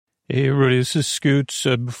Hey everybody, this is Scoots.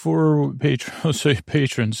 Before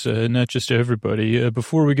patrons, not just everybody,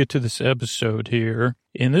 before we get to this episode here,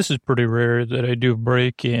 and this is pretty rare that I do a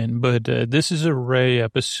break in, but this is a Ray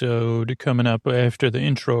episode coming up after the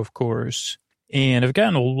intro, of course. And I've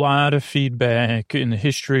gotten a lot of feedback in the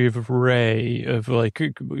history of Ray, of like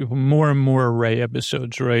more and more Ray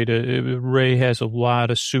episodes, right? Ray has a lot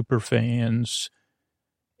of super fans,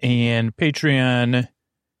 and Patreon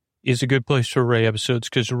is a good place for Ray episodes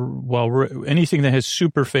because while anything that has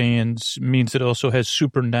super fans means it also has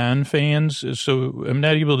super non-fans. So I'm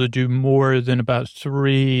not able to do more than about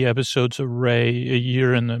 3 episodes of Ray a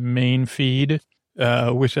year in the main feed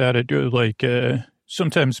without it,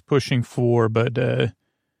 sometimes pushing 4, but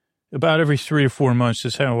about every 3 or 4 months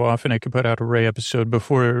is how often I could put out a Ray episode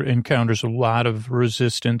before it encounters a lot of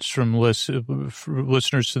resistance from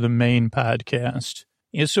listeners to the main podcast.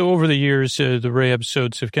 And so over the years, the Ray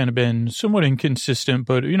episodes have kind of been somewhat inconsistent,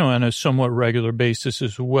 but, on a somewhat regular basis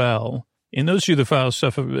as well. And those of you that follow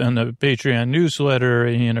stuff on the Patreon newsletter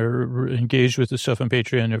and are engaged with the stuff on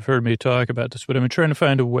Patreon have heard me talk about this, but I'm trying to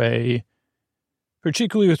find a way,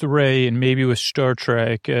 particularly with Ray and maybe with Star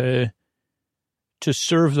Trek, to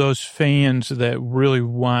serve those fans that really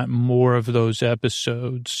want more of those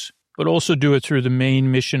episodes, but also do it through the main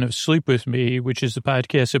mission of Sleep With Me, which is the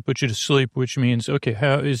podcast that puts you to sleep, which means, okay,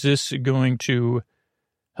 how is this going to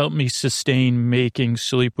help me sustain making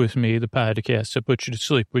Sleep With Me, the podcast that puts you to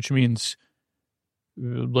sleep, which means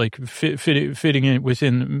fitting it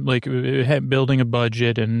within, building a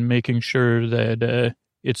budget and making sure that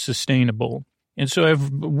it's sustainable. And so I've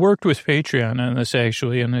worked with Patreon on this,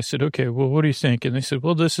 actually, and I said, okay, well, what do you think? And they said,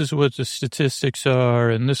 well, this is what the statistics are,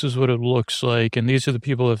 and this is what it looks like, and these are the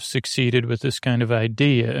people who have succeeded with this kind of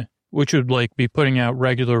idea, which would, be putting out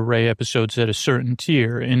regular Ray episodes at a certain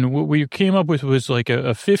tier. And what we came up with was, a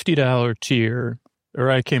 $50 tier, or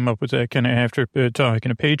I came up with that kind of after talking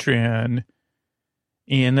to Patreon.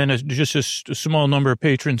 And then just a small number of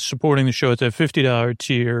patrons supporting the show at that $50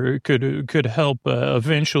 tier could help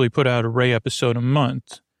eventually put out a Ray episode a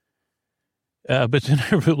month. But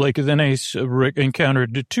then I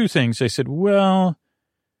encountered 2 things. I said, well,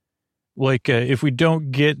 if we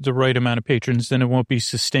don't get the right amount of patrons, then it won't be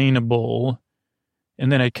sustainable.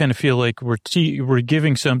 And then I kind of feel like we're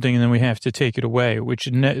giving something and then we have to take it away, which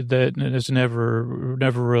that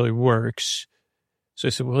never really works. So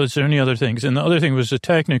I said, well, is there any other things? And the other thing was a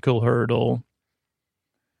technical hurdle,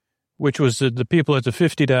 which was that the people at the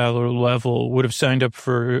 $50 level would have signed up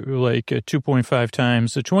for 2.5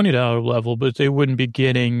 times the $20 level, but they wouldn't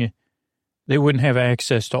have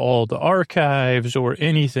access to all the archives or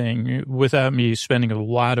anything without me spending a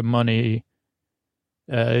lot of money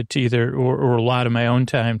to either, or a lot of my own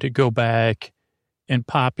time to go back and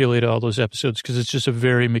populate all those episodes, because it's just a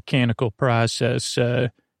very mechanical process.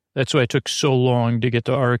 That's why it took so long to get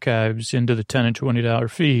the archives into the $10 and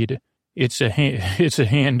 $20 feed.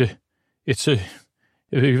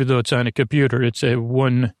 Even though it's on a computer, it's a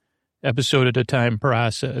 1 episode at a time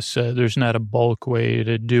process. There's not a bulk way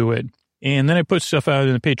to do it. And then I put stuff out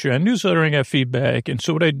in the Patreon newsletter and got feedback. And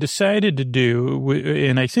so what I decided to do,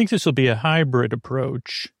 and I think this will be a hybrid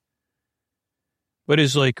approach, but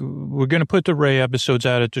is we're going to put the Ray episodes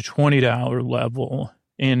out at the $20 level.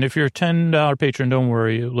 And if you're a $10 patron, don't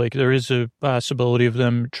worry. There is a possibility of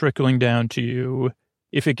them trickling down to you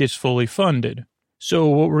if it gets fully funded. So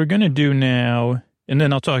what we're going to do now, and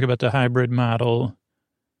then I'll talk about the hybrid model,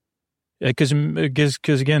 because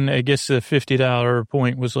again, I guess the $50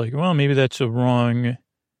 point was well, maybe that's a wrong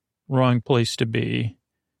place to be.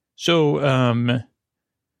 So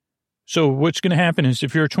what's going to happen is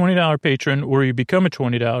if you're a $20 patron or you become a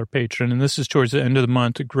 $20 patron, and this is towards the end of the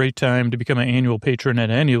month, a great time to become an annual patron at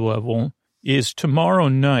any level, is tomorrow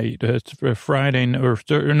night, Friday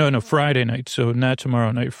night, so not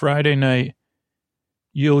tomorrow night, Friday night,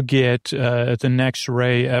 you'll get the next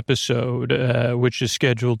Ray episode, which is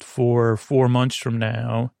scheduled for 4 months from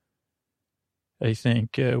now. I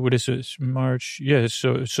think, what is it, March? Yeah,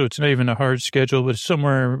 so it's not even a hard schedule, but it's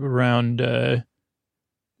somewhere around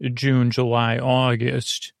June, July,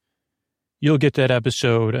 August, you'll get that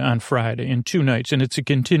episode on Friday in 2 nights. And it's a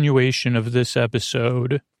continuation of this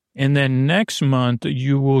episode. And then next month,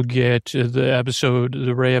 you will get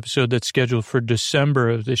the Ray episode that's scheduled for December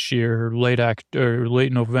of this year, late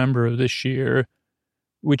November of this year,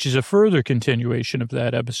 which is a further continuation of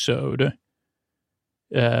that episode.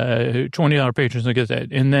 $20 patrons will get that.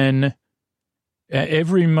 And then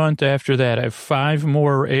every month after that, I have 5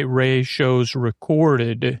 more Ray shows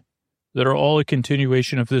recorded that are all a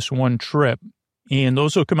continuation of this one trip. And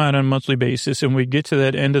those will come out on a monthly basis. And we get to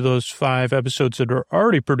that end of those 5 episodes that are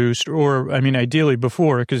already produced, or, I mean, ideally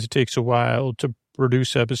before, because it takes a while to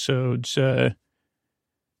produce episodes,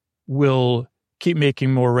 we'll keep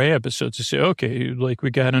making more Ray episodes to say, okay, like we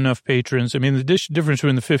got enough patrons. I mean, the difference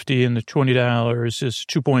between the $50 and the $20 is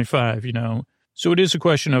 2.5, you know. So it is a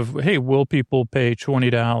question of, hey, will people pay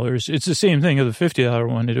 $20? It's the same thing of the $50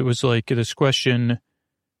 one. It was like this question,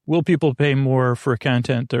 will people pay more for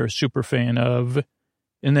content they're a super fan of?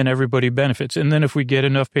 And then everybody benefits. And then if we get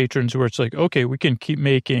enough patrons where it's like, okay, we can keep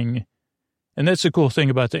making. And that's the cool thing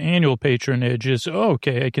about the annual patronage is, oh,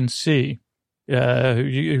 okay, I can see.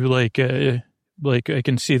 Like I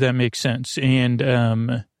can see that makes sense. And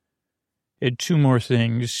had 2 more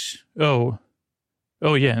things. Oh,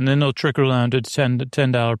 yeah. And then they'll trickle down to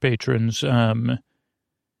 $10 patrons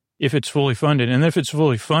if it's fully funded. And if it's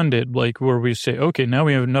fully funded, like where we say, okay, now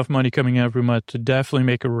we have enough money coming out every month to definitely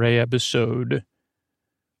make a Ray episode,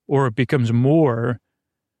 or it becomes more,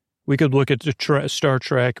 we could look at the Star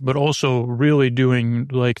Trek, but also really doing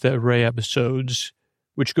like the Ray episodes,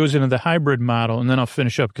 which goes into the hybrid model. And then I'll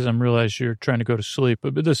finish up because I realize you're trying to go to sleep,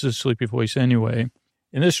 but this is a sleepy voice anyway.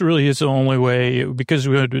 And this really is the only way, because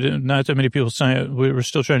we had not that many people sign up. We were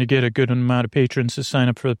still trying to get a good amount of patrons to sign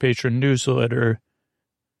up for the patron newsletter.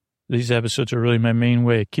 These episodes are really my main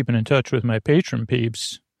way of keeping in touch with my patron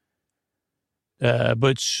peeps. And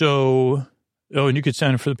you could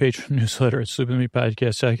sign up for the patron newsletter at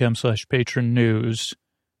sleepwithmepodcast.com/patron news.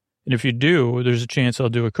 And if you do, there's a chance I'll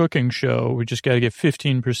do a cooking show. We just got to get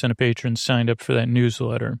 15% of patrons signed up for that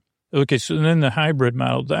newsletter. Okay, so then the hybrid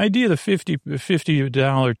model, the idea of the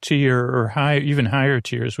 $50 tier or even higher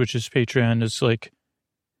tiers, which is Patreon, is like,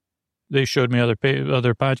 they showed me other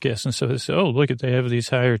podcasts and stuff. They said, oh, look, they have these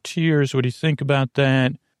higher tiers. What do you think about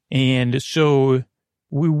that? And so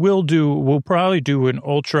we'll probably do an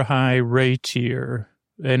ultra high Ray tier.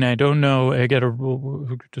 And I don't know, I got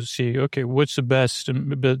to see, okay, what's the best?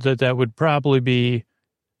 But that would probably be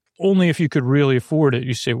only if you could really afford it.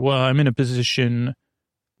 You say, well, I'm in a position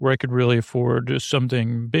where I could really afford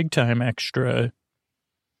something big time extra.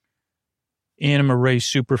 And I'm a Ray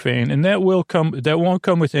super fan. And that won't come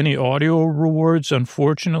with any audio rewards,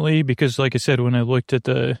 unfortunately, because like I said, when I looked at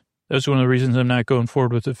that's one of the reasons I'm not going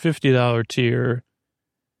forward with the $50 tier,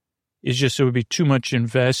 is just it would be too much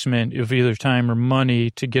investment of either time or money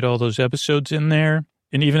to get all those episodes in there.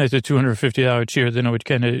 And even at the $250 tier, then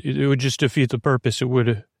it would just defeat the purpose. It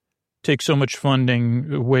would take so much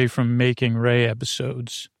funding away from making Ray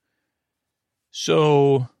episodes.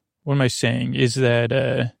 So what am I saying is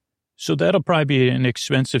that, so that'll probably be an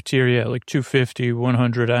expensive tier, yeah, like $250,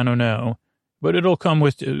 $100, I don't know. But it'll come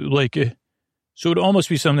with so it'd almost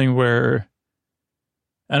be something where,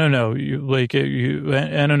 I don't know,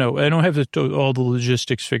 I don't know. I don't have all the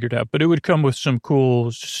logistics figured out, but it would come with some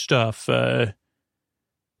cool stuff. But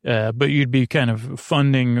you'd be kind of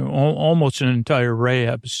funding almost an entire Ray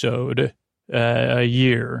episode a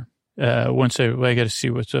year. Once I got to see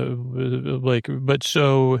what's but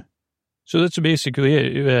so that's basically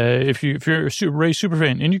it. If you're a Ray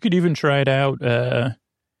superfan, and you could even try it out.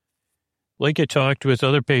 Like I talked with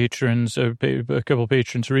other patrons, a couple of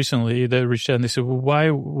patrons recently that reached out and they said, well, why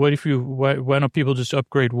don't people just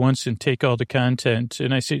upgrade once and take all the content?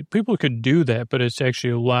 And I say, people could do that, but it's actually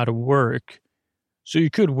a lot of work. So you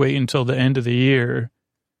could wait until the end of the year,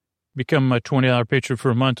 become a $20 patron for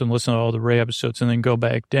a month and listen to all the Ray episodes and then go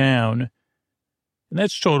back down. And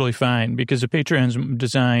that's totally fine because the Patreon's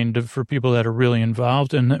designed for people that are really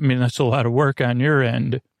involved. And I mean, that's a lot of work on your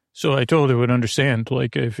end. So I totally would understand,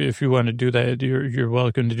 like, if you want to do that, you're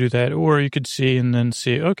welcome to do that. Or you could see and then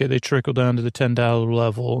see, okay, they trickle down to the $10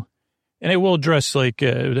 level. And it will address, like,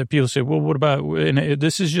 that people say, well, what about, and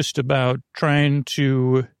this is just about trying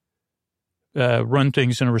to run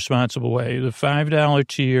things in a responsible way. The $5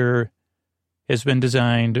 tier has been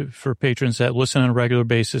designed for patrons that listen on a regular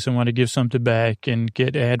basis and want to give something back and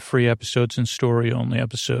get ad-free episodes and story-only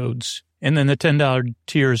episodes. And then the $10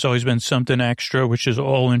 tier has always been something extra, which is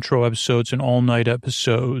all intro episodes and all night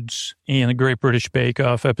episodes and the Great British Bake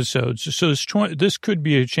Off episodes. So this could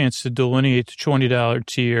be a chance to delineate the $20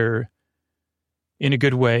 tier in a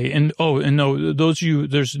good way. And those of you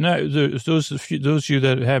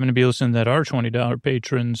that happen to be listening that are $20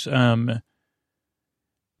 patrons,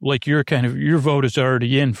 like your vote is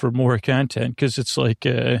already in for more content because it's like,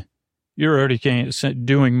 you're already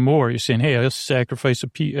doing more. You're saying, hey, I'll sacrifice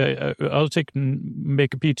I'll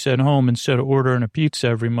make a pizza at home instead of ordering a pizza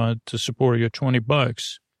every month to support you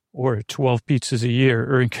 $20 or 12 pizzas a year.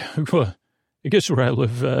 Or, well, I guess where I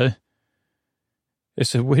live, I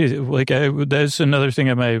said, wait, like, that's another thing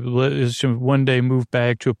I might, is to one day move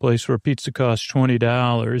back to a place where pizza costs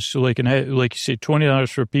 $20. So like, like you say,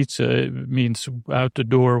 $20 for pizza means out the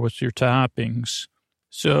door with your toppings.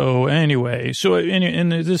 So anyway,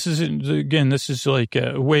 and this is, again, this is like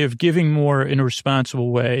a way of giving more in a responsible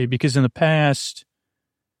way, because in the past,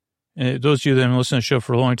 those of you that have listened to the show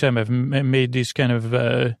for a long time, I've made these kind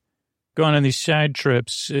of, gone on these side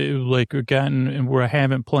trips, like gotten where I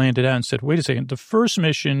haven't planned it out and said, wait a second, the first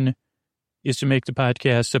mission is to make the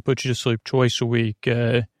podcast that puts you to sleep twice a week,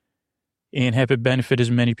 and have it benefit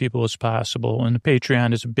as many people as possible. And the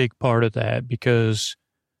Patreon is a big part of that, because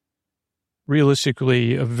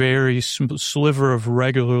realistically, a very sliver of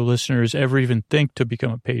regular listeners ever even think to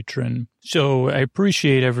become a patron. So I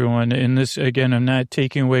appreciate everyone. And this, again, I'm not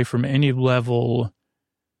taking away from any level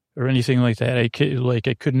or anything like that. I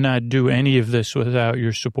could not do any of this without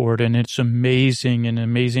your support. And it's amazing, an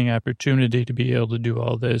amazing opportunity to be able to do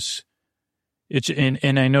all this.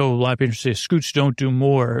 And I know a lot of people say, Scoots, don't do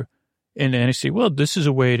more. And I say, well, this is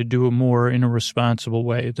a way to do it more in a responsible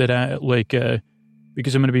way that I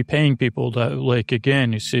because I'm going to be paying people to,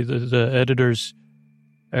 again, you see the editors,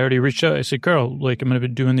 I already reached out. I said, Carl, I'm going to be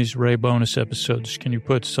doing these Ray bonus episodes. Can you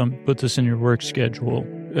put this in your work schedule?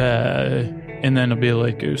 And then it'll be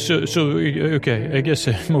like, okay, I guess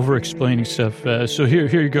I'm over explaining stuff. So here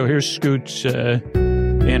you go. Here's Scoots,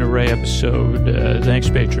 and a Ray episode. Thanks,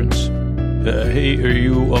 patrons. Hey, are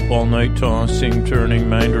you up all night tossing, turning,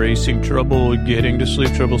 mind racing, trouble getting to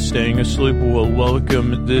sleep, trouble staying asleep? Well,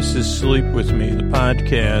 welcome. This is Sleep With Me, the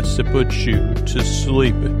podcast that puts you to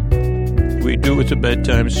sleep. We do it with a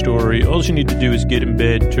bedtime story. All you need to do is get in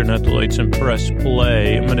bed, turn out the lights, and press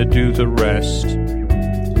play. I'm going to do the rest.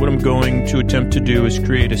 What I'm going to attempt to do is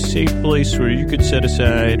create a safe place where you could set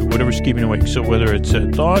aside whatever's keeping you awake. So whether it's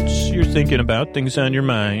thoughts you're thinking about, things on your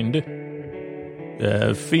mind,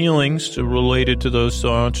 feelings related to those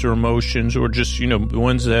thoughts or emotions, or just,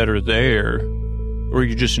 ones that are there, or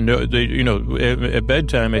you just know, at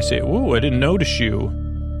bedtime I say, whoa, I didn't notice you,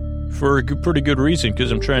 for a pretty good reason,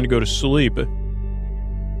 because I'm trying to go to sleep. And,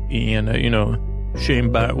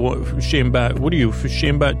 Shamebot, what are you,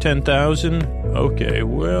 Shamebot 10,000? Okay,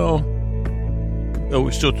 well,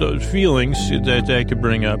 so feelings that could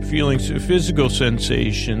bring up, feelings, physical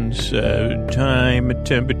sensations, time,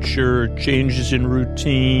 temperature, changes in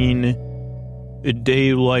routine,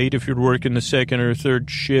 daylight if you're working the second or third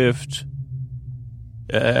shift.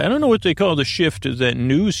 I don't know what they call the shift,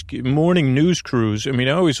 that morning news cruise. I mean,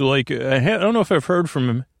 I always I don't know if I've heard from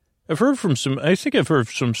him. I think I've heard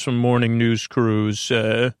from some morning news crews,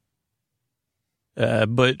 but,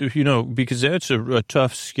 because that's a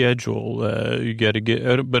tough schedule, you got to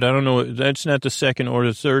get, but I don't know, that's not the second or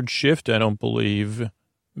the third shift, I don't believe.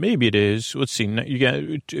 Maybe it is. Let's see,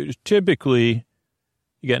 typically,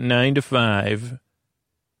 you got 9 to 5,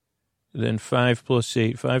 then 5 plus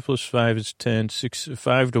 8, 5 plus 5 is 10, 6,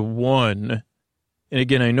 5 to 1. And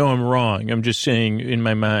again, I know I'm wrong, I'm just saying in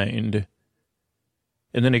my mind.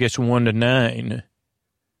 And then I guess 1 to 9.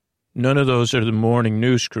 None of those are the morning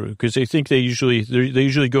news crew, because they think they usually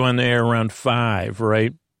go on the air around 5,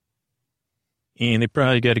 right? And they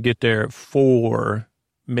probably got to get there at 4,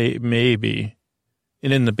 maybe.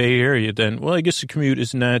 And in the Bay Area, then, well, I guess the commute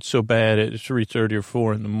is not so bad at 3:30 or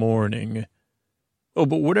 4 in the morning. Oh,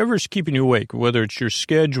 but whatever's keeping you awake, whether it's your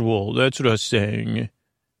schedule, that's what I was saying,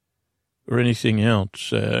 or anything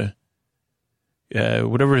else,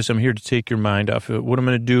 whatever it is, I'm here to take your mind off of it. What I'm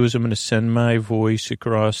going to do is I'm going to send my voice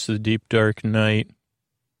across the deep, dark night.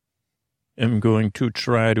 I'm going to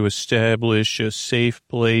try to establish a safe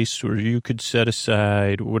place where you could set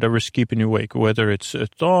aside whatever's keeping you awake, whether it's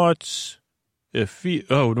thoughts,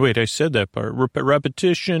 oh, wait, I said that part,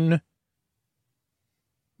 repetition.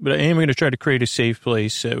 But I am going to try to create a safe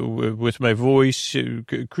place with my voice,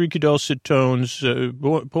 creaky dulcet tones,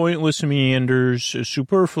 pointless meanders,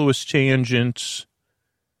 superfluous tangents.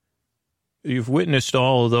 You've witnessed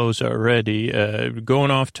all of those already, going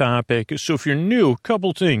off topic. So if you're new, a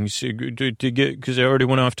couple things to get, because I already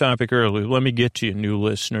went off topic earlier. Let me get to you, new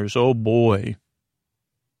listeners. Oh, boy.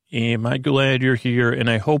 Am I glad you're here, and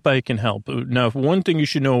I hope I can help. Now, one thing you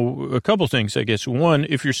should know, a couple things, I guess. One,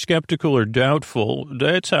 if you're skeptical or doubtful,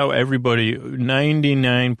 that's how everybody,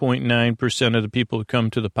 99.9% of the people who come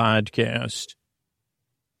to the podcast.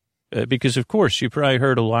 Because, of course, you probably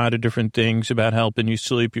heard a lot of different things about helping you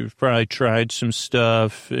sleep. You've probably tried some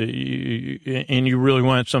stuff, and you really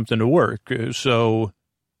want something to work. So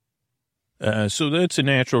So that's a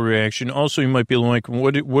natural reaction. Also, you might be like,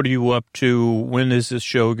 what are you up to? When is this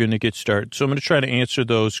show going to get started? So I'm going to try to answer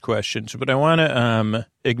those questions. But I want to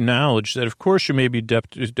acknowledge that, of course, you may be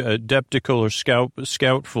deptical or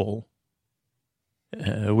scoutful,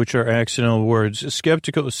 which are accidental words.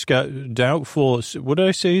 Skeptical, doubtful. What did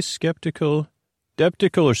I say? Skeptical,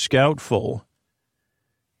 deptical, or scoutful?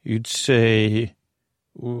 You'd say...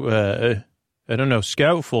 I don't know.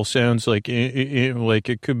 Scoutful sounds like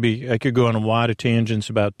it could be. I could go on a lot of tangents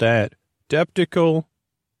about that. Deptical.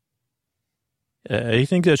 I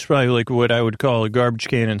think that's probably like what I would call a garbage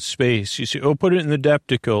can in space. You see, put it in the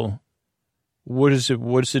deptical. What is it?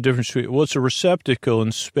 What's the difference between? Well, it's a receptacle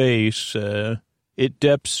in space. It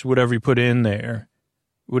depths whatever you put in there.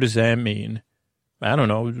 What does that mean? I don't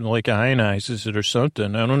know. Like ionizes it or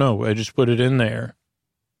something. I don't know. I just put it in there.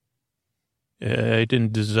 I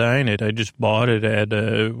didn't design it. I just bought it at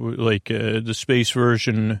the space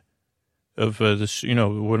version of this,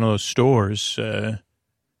 one of those stores.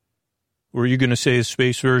 Were you going to say a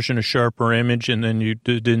space version of Sharper Image, and then you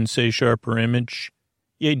didn't say Sharper Image?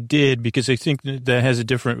 Yeah, I did, because I think that has a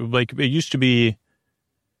different. Like, it used to be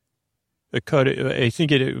a cut. I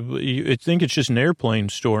think it's just an airplane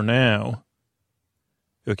store now.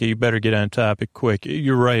 Okay, you better get on topic quick.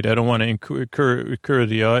 You're right. I don't want to incur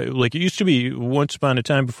the, like it used to be once upon a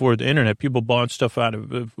time before the internet, people bought stuff out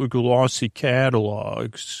of glossy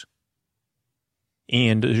catalogs.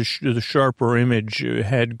 And the Sharper Image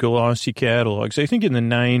had glossy catalogs. I think in the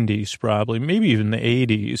 90s, probably, maybe even the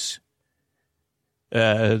 80s,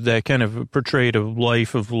 that kind of portrayed a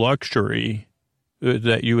life of luxury.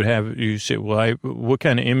 That you would have, you say, well, what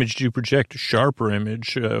kind of image do you project? A Sharper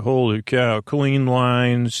Image. Holy cow. Clean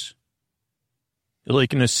lines.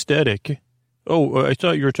 Like an aesthetic. Oh, I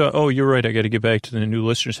thought you were talking, you're right. I got to get back to the new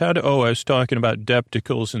listeners. I was talking about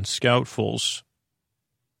depticals and scoutfuls.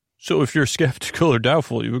 So if you're skeptical or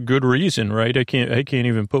doubtful, you have a good reason, right? I can't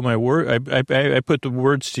even put my word, I put the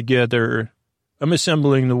words together. I'm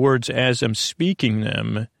assembling the words as I'm speaking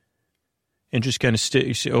them. And just kind of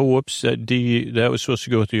say, whoops, that was supposed to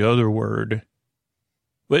go with the other word.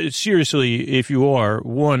 But seriously, if you are,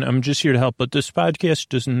 one, I'm just here to help. But this podcast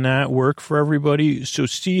does not work for everybody, so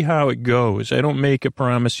see how it goes. I don't make a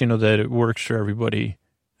promise, that it works for everybody.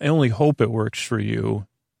 I only hope it works for you.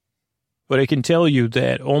 But I can tell you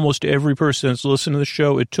that almost every person that's listened to the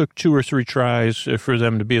show, it took 2 or 3 tries for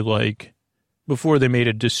them to be like, before they made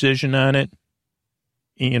a decision on it.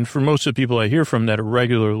 And for most of the people I hear from that are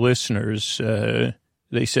regular listeners,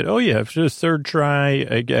 they said, oh, yeah, after the 3rd try,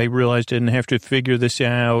 I realized I didn't have to figure this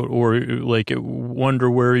out or, like,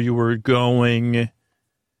 wonder where you were going.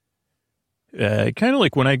 Kind of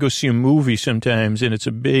like when I go see a movie sometimes, and it's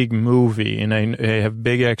a big movie, and I have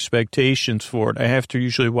big expectations for it. I have to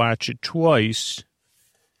usually watch it twice.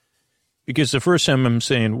 Because the first time I'm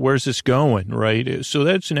saying, where's this going, right? So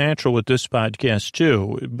that's natural with this podcast,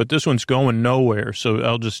 too. But this one's going nowhere, so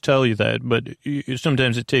I'll just tell you that. But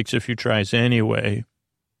sometimes it takes a few tries anyway.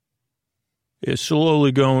 It's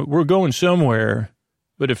slowly going. We're going somewhere,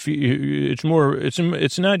 but it's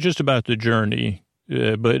not just about the journey.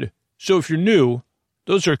 But so if you're new,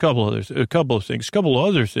 those are a couple of things. A couple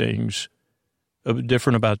other things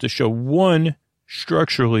different about the show. One,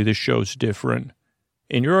 structurally, the show's different.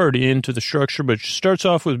 And you're already into the structure, but it starts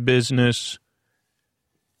off with business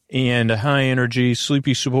and a high energy,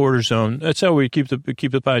 sleepy supporter zone. That's how we keep the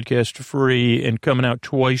podcast free and coming out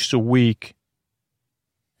twice a week.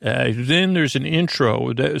 Then there's an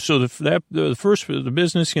intro. So the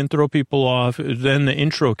business can throw people off. Then the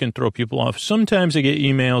intro can throw people off. Sometimes I get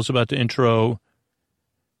emails about the intro,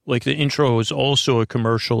 like the intro is also a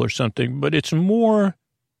commercial or something, but it's more,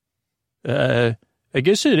 I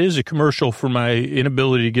guess it is a commercial for my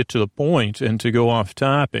inability to get to the point and to go off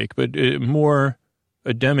topic, but more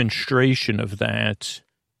a demonstration of that.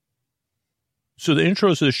 So the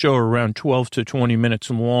intros of the show are around 12 to 20 minutes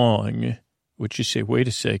long, which you say, wait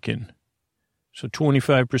a second. So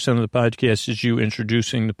 25% of the podcast is you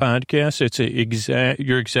introducing the podcast.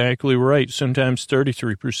 You're exactly right. Sometimes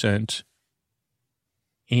 33%.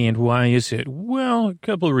 And why is it? Well, a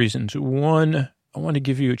couple of reasons. One, I want to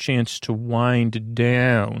give you a chance to wind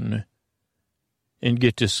down and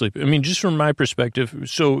get to sleep. I mean, just from my perspective.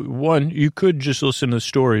 So one, you could just listen to the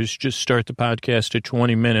stories, just start the podcast at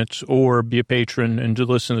 20 minutes or be a patron and to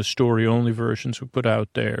listen to the story only versions we put out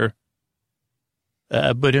there.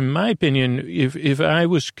 But in my opinion, if I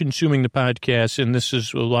was consuming the podcast, and this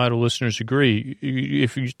is a lot of listeners agree,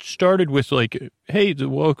 if you started with like, hey,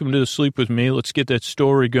 welcome to the Sleep With Me, let's get that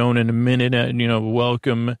story going in a minute, and,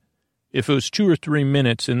 welcome. If it was 2 or 3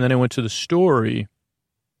 minutes and then I went to the story,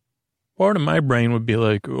 part of my brain would be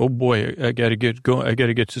like, oh boy, I got to get going. I got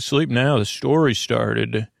to get to sleep now. The story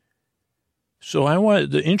started. So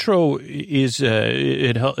the intro is,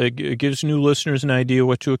 it gives new listeners an idea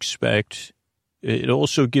what to expect. It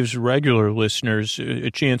also gives regular listeners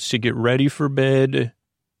a chance to get ready for bed.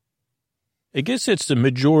 I guess that's the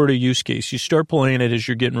majority use case. You start playing it as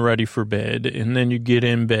you're getting ready for bed, and then you get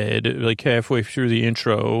in bed, like halfway through the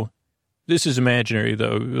intro. This is imaginary,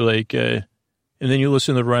 though. And then you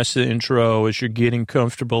listen to the rest of the intro as you're getting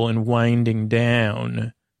comfortable and winding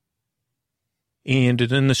down. And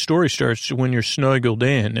then the story starts when you're snuggled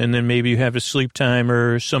in, and then maybe you have a sleep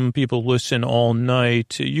timer. Some people listen all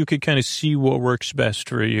night. You could kind of see what works best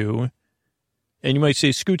for you. And you might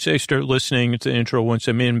say, Scoots, I start listening to the intro once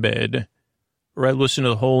I'm in bed. Or I listen to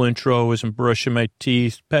the whole intro as I'm brushing my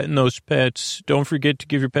teeth, petting those pets. Don't forget to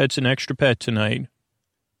give your pets an extra pet tonight.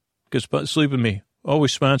 Because Sleep With Me,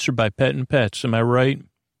 always sponsored by Petting Pets. Am I right?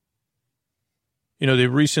 You know, they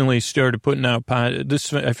recently started putting out I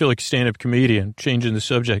feel like a stand-up comedian changing the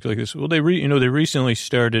subject like this. Well, they recently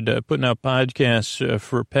started putting out podcasts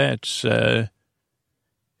for pets to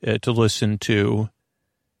listen to.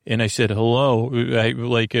 And I said, hello,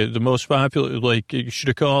 the most popular, you should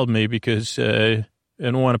have called me because I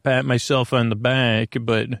don't want to pat myself on the back,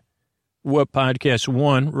 but what podcast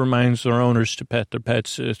one reminds their owners to pet their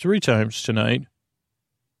pets 3 times tonight.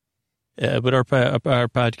 But our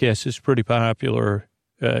podcast is pretty popular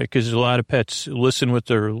because a lot of pets listen with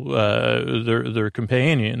their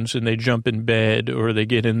companions, and they jump in bed or they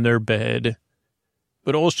get in their bed.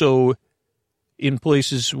 But also in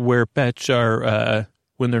places where pets are,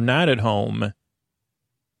 when they're not at home,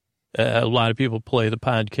 a lot of people play the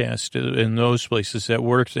podcast in those places that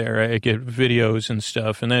work there. I get videos and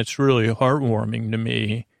stuff, and that's really heartwarming to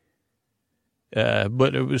me.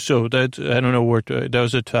 But it was, so that, I don't know where, that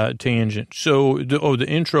was a tangent. So, the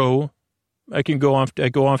intro, I go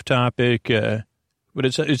off topic, but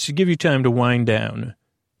it's to give you time to wind down.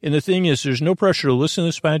 And the thing is, there's no pressure to listen to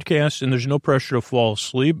this podcast, and there's no pressure to fall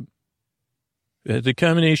asleep. The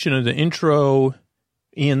combination of the intro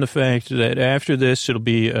and the fact that after this, it'll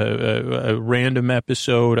be a random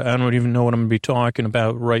episode. I don't even know what I'm going to be talking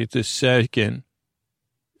about right this second.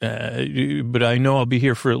 But I know I'll be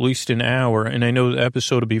here for at least an hour, and I know the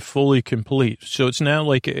episode will be fully complete. So it's not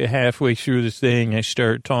like halfway through the thing I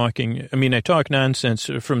start talking. I mean, I talk nonsense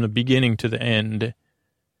from the beginning to the end.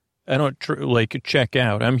 I don't check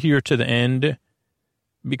out. I'm here to the end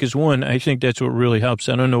because, one, I think that's what really helps.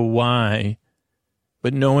 I don't know why,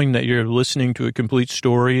 but knowing that you're listening to a complete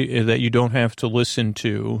story that you don't have to listen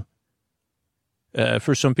to,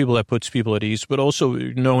 for some people, that puts people at ease, but also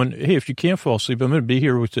knowing, hey, if you can't fall asleep, I'm going to be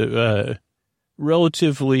here with a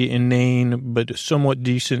relatively inane but somewhat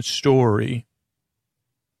decent story.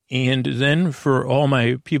 And then for all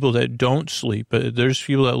my people that don't sleep, there's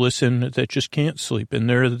people that listen that just can't sleep,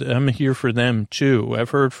 and I'm here for them too. I've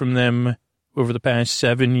heard from them over the past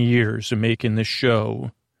 7 years of making this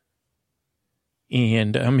show,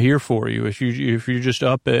 and I'm here for you if you're just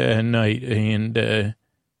up at night, and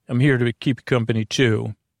I'm here to keep you company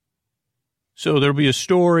too. So there'll be a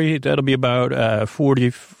story. That'll be about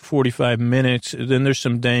 45 minutes. Then there's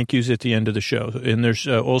some thank yous at the end of the show. And there's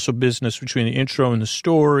also business between the intro and the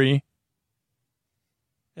story.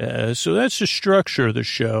 So that's the structure of the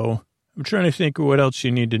show. I'm trying to think of what else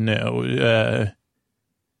you need to know.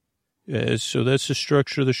 So that's the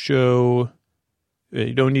structure of the show.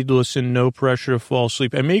 You don't need to listen, no pressure to fall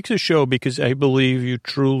asleep. I make the show because I believe you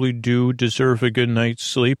truly do deserve a good night's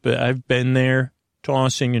sleep. I've been there,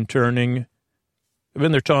 tossing and turning. I've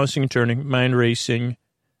been there tossing and turning, mind racing,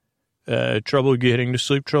 trouble getting to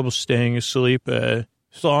sleep, trouble staying asleep.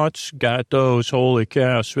 Thoughts, got those, holy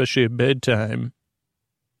cow, especially at bedtime.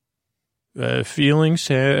 Feelings,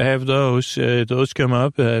 have those. Those come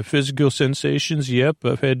up. Physical sensations, yep,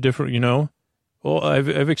 I've had different, Well,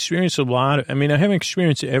 I've experienced a lot. I haven't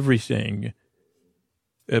experienced everything,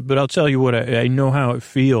 but I'll tell you what, I know how it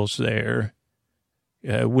feels there.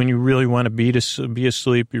 When you really want to be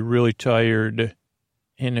asleep, you're really tired.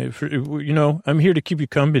 And, I'm here to keep you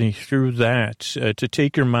company through that, to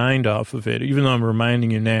take your mind off of it. Even though I'm reminding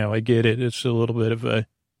you now, I get it. It's a little bit of a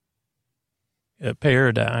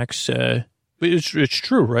paradox. But it's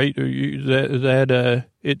true, right?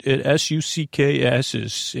 It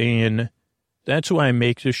SUCKS's, and that's why I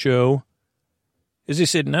make the show. As I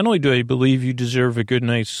said, not only do I believe you deserve a good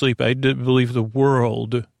night's sleep, I do believe the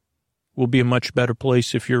world will be a much better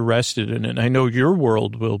place if you're rested in it. I know your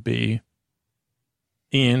world will be.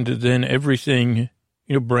 And then everything,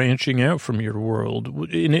 branching out from your world,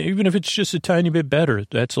 and even if it's just a tiny bit better,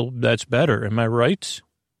 that's better. Am I right?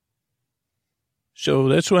 So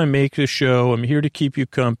that's why I make the show. I'm here to keep you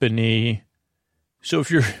company. So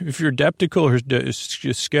if you're Deptical or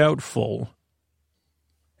Scoutful,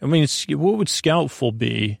 I mean, what would Scoutful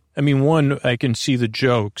be? I mean, one, I can see the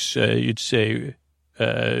jokes. You'd say,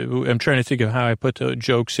 I'm trying to think of how I put the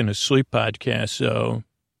jokes in a sleep podcast. So,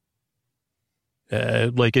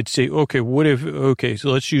 like it'd say, okay,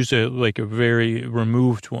 so let's use a very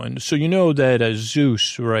removed one. So you know that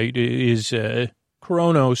Zeus, right, is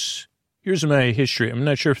Kronos. Here's my history. I'm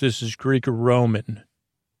not sure if this is Greek or Roman.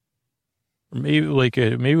 Or maybe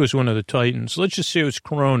maybe it was one of the Titans. Let's just say it was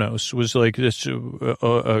Kronos, was like this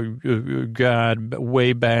god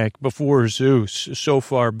way back before Zeus, so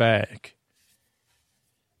far back.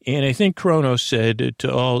 And I think Kronos said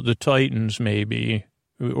to all the Titans, maybe,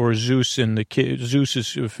 or Zeus and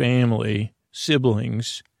Zeus's family,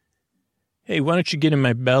 siblings, hey, why don't you get in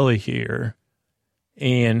my belly here?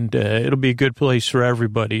 And it'll be a good place for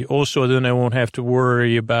everybody. Also, then I won't have to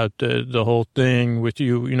worry about the whole thing with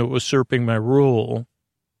you, usurping my rule.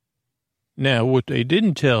 Now, what they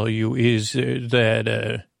didn't tell you is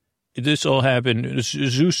that this all happened.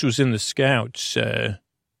 Zeus was in the scouts,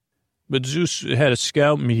 but Zeus had a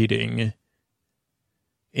scout meeting.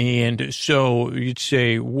 And so you'd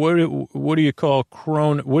say, what do you call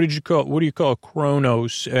what do you call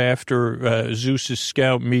Kronos after Zeus's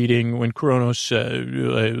scout meeting when Kronos, it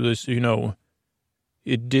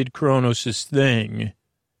did Kronos's thing?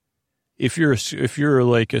 If you're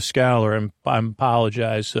like a scholar, I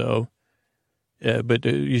apologize though, but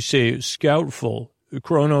you say scoutful.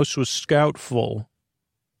 Kronos was scoutful.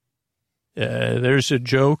 There's a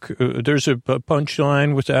joke. There's a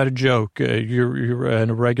punchline without a joke. You're on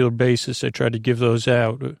a regular basis. I try to give those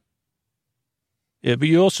out. Yeah, but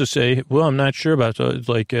you also say, well, I'm not sure about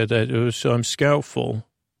that. So I'm scoutful.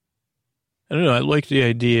 I don't know. I like the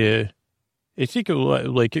idea. I think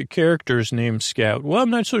like a character's named Scout. Well, I'm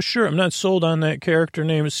not so sure. I'm not sold on that character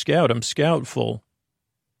named Scout. I'm scoutful.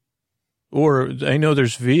 Or I know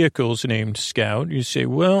there's vehicles named Scout. You say,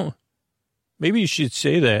 well, maybe you should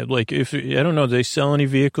say that. Like, I don't know, do they sell any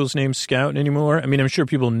vehicles named Scout anymore? I mean, I'm sure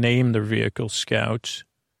people name their vehicles Scouts.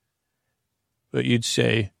 But you'd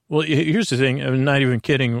say, well, here's the thing. I'm not even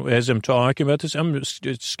kidding as I'm talking about this. I'm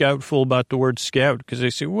scoutful about the word scout because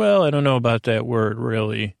they say, well, I don't know about that word,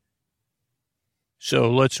 really.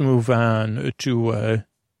 So let's move on to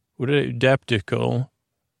Deptical,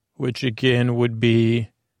 which again would be,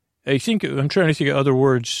 I'm trying to think of other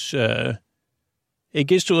words. It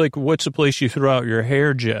gets to like, what's the place you throw out your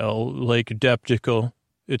hair gel, like Deptical.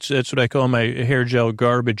 That's what I call my hair gel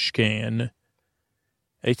garbage can.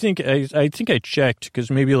 I think I checked because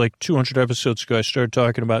maybe like 200 episodes ago I started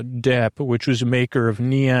talking about Dep, which was a maker of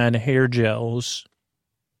neon hair gels,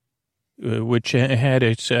 which had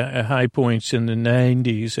its high points in the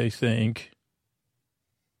 90s, I think.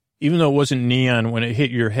 Even though it wasn't neon when it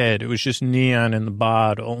hit your head, it was just neon in the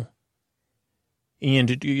bottle.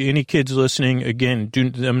 And any kids listening, again,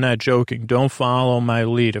 I'm not joking. Don't follow my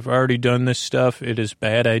lead. I've already done this stuff. It is a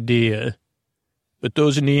bad idea. But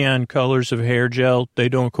those neon colors of hair gel, they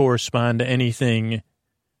don't correspond to anything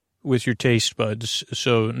with your taste buds.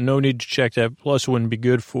 So no need to check that. Plus, it wouldn't be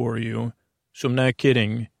good for you. So I'm not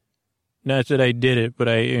kidding. Not that I did it, but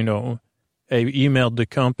I emailed the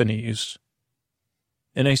companies.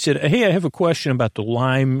 And I said, hey, I have a question about the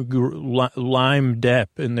lime Dep.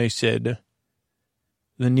 And they said,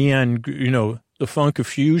 the neon, the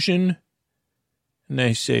Funkafusion. And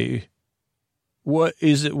I say, what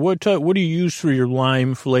is it? What do you use for your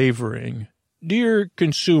lime flavoring? Dear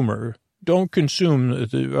consumer, don't consume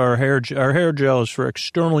our hair gel is for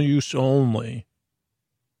external use only.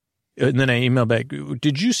 And then I emailed back,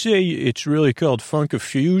 did you say it's really called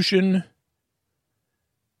Funkafusion?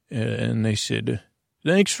 And they said,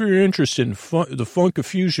 thanks for your interest in the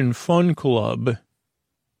Funkafusion Fun Club.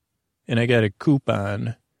 And I got a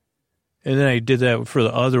coupon. And then I did that for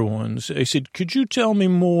the other ones. I said, could you tell me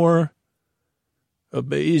more?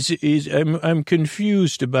 I'm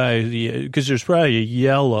confused by because there's probably a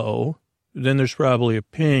yellow, then there's probably a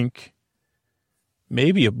pink,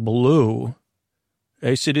 maybe a blue.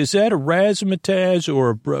 I said, is that a razzmatazz or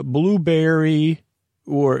a blueberry?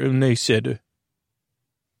 And they said,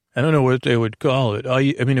 I don't know what they would call it.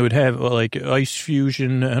 I mean, it would have like ice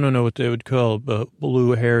fusion. I don't know what they would call it, but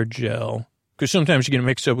blue hair gel. Because sometimes you get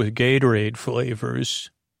mixed up with Gatorade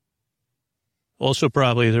flavors. Also,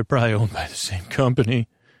 they're probably owned by the same company.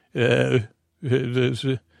 I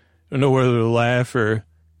don't know whether to laugh or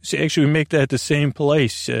see. Actually, we make that the same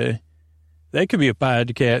place. That could be a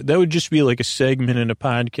podcast. That would just be like a segment in a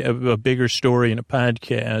podcast, a bigger story in a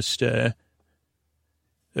podcast.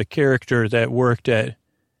 A character that worked at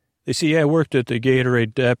They say, yeah, I worked at the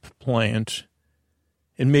Gatorade Dep plant.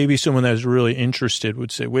 And maybe someone that was really interested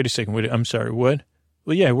would say, wait a second, I'm sorry, what?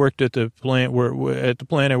 Well, yeah, I worked at the plant at the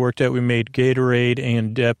plant I worked at, we made Gatorade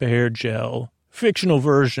and Dep hair gel. Fictional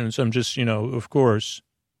versions, I'm just, of course.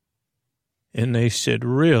 And they said,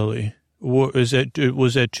 really? Was that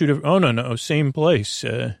two different? Oh, no, same place.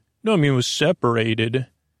 No, I mean, it was separated.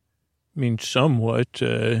 I mean, somewhat.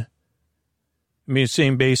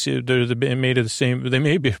 Same basic, they're made of the same,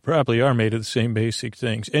 probably are made of the same basic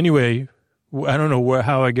things. Anyway, I don't know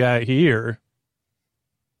how I got here.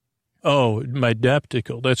 Oh, my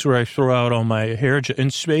Deptical. That's where I throw out all my hair gel. In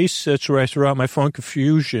space, that's where I throw out my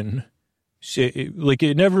Funkifusion. See, like,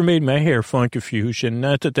 it never made my hair Funkifusion.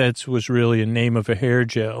 Not that was really a name of a hair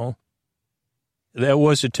gel. That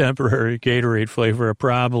was a temporary Gatorade flavor,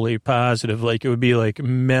 probably positive. Like, it would be like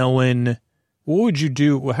melon. What would you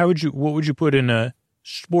do? What would you put in a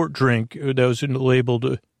sport drink that was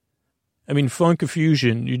labeled?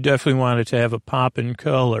 Funkifusion, you definitely want it to have a pop in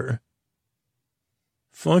color.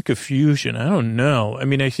 Funkifusion, I don't know.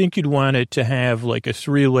 I think you'd want it to have like a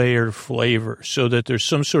 3-layered flavor so that there's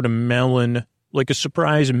some sort of melon, like a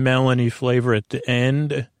surprise melony flavor at the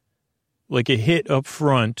end, like a hit up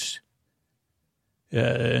front.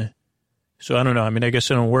 So I don't know. I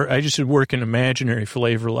guess I don't work. I just work in imaginary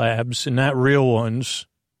flavor labs and not real ones.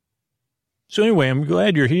 So anyway, I'm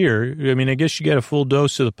glad you're here. I guess you got a full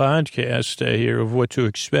dose of the podcast here of what to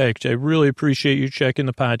expect. I really appreciate you checking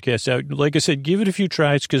the podcast out. Like I said, give it a few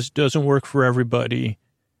tries because it doesn't work for everybody.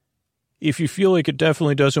 If you feel like it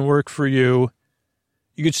definitely doesn't work for you,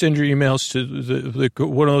 you could send your emails to the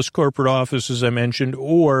one of those corporate offices I mentioned,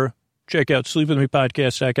 or check out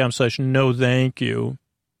sleepwithmepodcast.com/no thank you.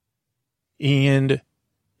 And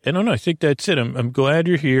I don't know, I think that's it. I'm glad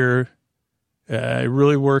you're here. I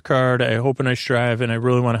really work hard. I hope and I strive, and I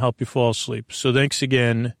really want to help you fall asleep. So thanks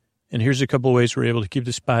again. And here's a couple of ways we're able to keep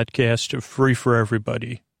this podcast free for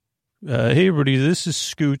everybody. Hey, everybody, this is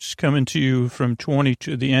Scoots coming to you from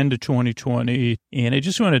the end of 2020. And I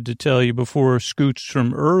just wanted to tell you before Scoots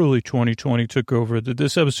from early 2020 took over that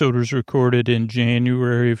this episode was recorded in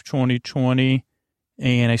January of 2020.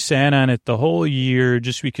 And I sat on it the whole year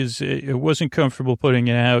just because it wasn't comfortable putting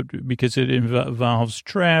it out because it involves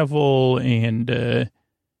travel, and I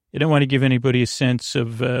didn't want to give anybody a sense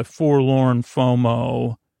of forlorn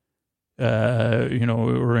FOMO,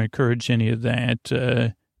 or encourage any of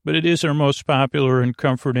that. But it is our most popular and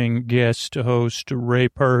comforting guest host, Ray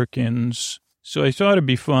Perkins. So I thought it'd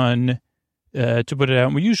be fun to put it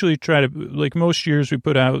out. We usually try to, like most years, we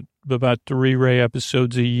put out about 3 Ray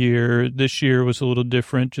episodes a year. This year was a little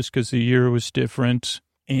different just because the year was different.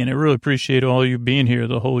 And I really appreciate all you being here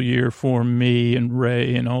the whole year for me and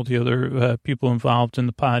Ray and all the other people involved in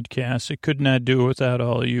the podcast. I could not do it without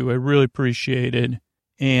all of you. I really appreciate it.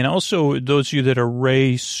 And also, those of you that are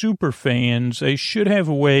Ray super fans, I should have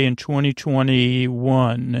a way in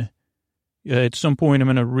 2021. At some point, I'm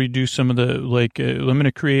going to redo some of the, I'm going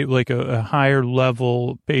to create like a higher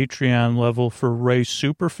level Patreon level for Ray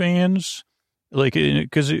super fans.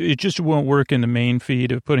 Because it just won't work in the main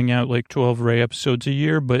feed of putting out like 12 Ray episodes a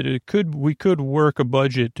year, but we could work a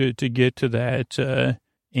budget to get to that.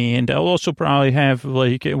 And I'll also probably have,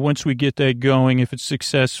 once we get that going, if it's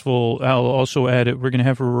successful, I'll also add it. We're going to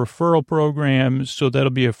have a referral program, so that'll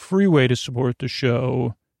be a free way to support the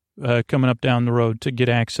show coming up down the road to get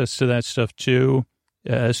access to that stuff too.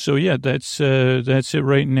 So yeah, that's it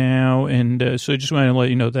right now. And so I just wanted to let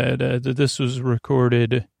you know that this was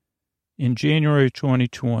recorded in January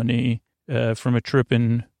 2020 from a trip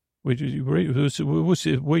in, what year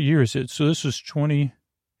is it? So this was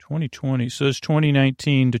 2020. So it's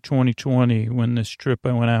 2019 to 2020 when this trip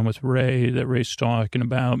I went on with Ray that Ray's talking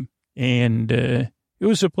about. And it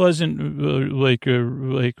was a pleasant,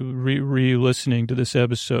 re-listening to this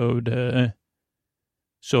episode.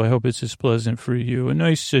 So I hope it's as pleasant for you. A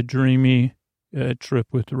nice, dreamy trip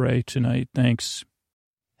with Ray tonight. Thanks.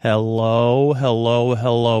 Hello,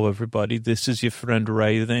 everybody. This is your friend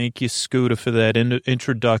Ray. Thank you, Scooter, for that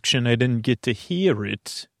introduction. I didn't get to hear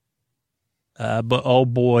it. But oh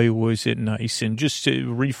boy, was it nice. And just to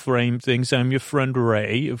reframe things, I'm your friend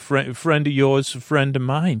Ray, a friend of yours, a friend of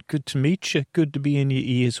mine. Good to meet you. Good to be in your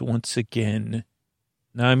ears once again.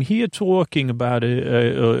 Now, I'm here talking about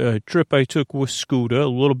a trip I took with Scooter a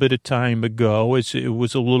little bit of time ago. It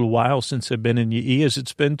was a little while since I've been in your ears.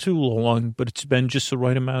 It's been too long, but it's been just the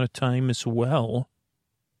right amount of time as well.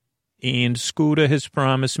 And Scooter has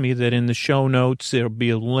promised me that in the show notes, there'll be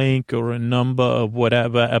a link or a number of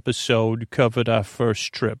whatever episode covered our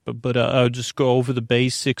first trip. But I'll just go over the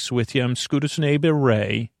basics with you. I'm Scooter's neighbor,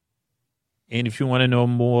 Ray. And if you want to know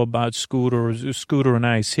more about Scooter and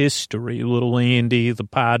I's history, little Andy, the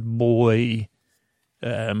pod boy,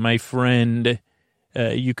 my friend,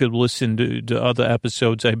 you could listen to other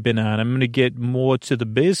episodes I've been on. I'm going to get more to the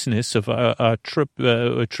business of a trip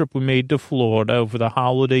we made to Florida over the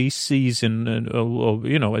holiday season,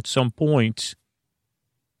 at some point.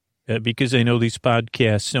 Because I know these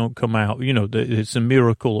podcasts don't come out, it's a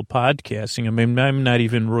miracle of podcasting. I mean, I'm not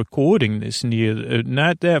even recording this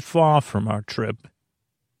not that far from our trip.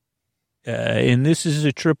 And this is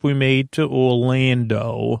a trip we made to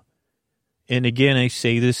Orlando. And again, I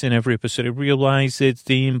say this in every episode. I realize that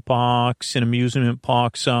theme parks and amusement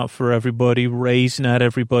parks aren't for everybody. Ray's not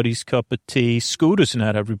everybody's cup of tea. Scooter's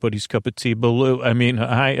not everybody's cup of tea. But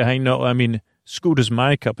I know, Scooter's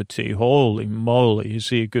my cup of tea. Holy moly, is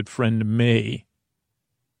he a good friend to me?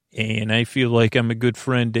 And I feel like I'm a good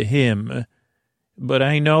friend to him. But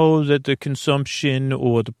I know that the consumption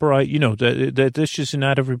or the price, that this is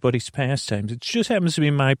not everybody's pastime. It just happens to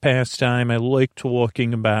be my pastime. I like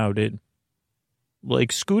talking about it.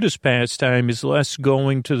 Like Scooter's pastime is less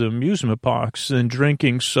going to the amusement parks than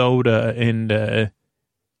drinking soda and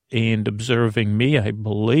observing me, I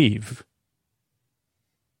believe.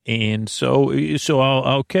 And so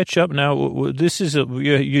I'll catch up now. This is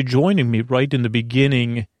you're joining me right in the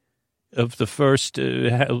beginning of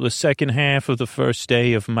the second half of the first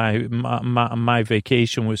day of my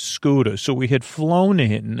vacation with Scooter. So we had flown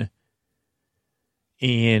in,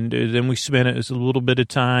 and then we spent a little bit of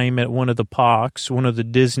time at one of the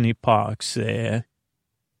Disney parks there.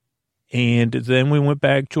 And then we went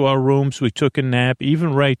back to our rooms. We took a nap.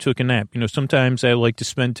 Even Ray took a nap. Sometimes I like to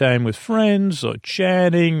spend time with friends or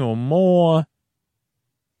chatting or more.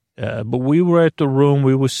 But we were at the room.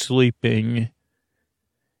 We were sleeping.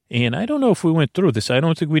 And I don't know if we went through this. I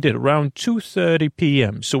don't think we did. Around 2:30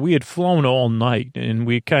 p.m. So we had flown all night, and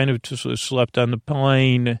we kind of just slept on the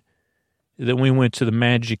plane. Then we went to the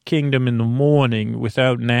Magic Kingdom in the morning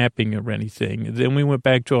without napping or anything. Then we went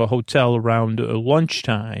back to our hotel around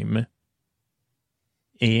lunchtime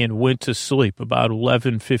and went to sleep about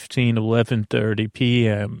 11:30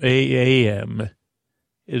 p.m., a.m.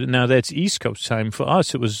 Now, that's East Coast time. For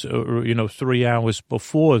us, it was, 3 hours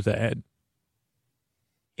before that.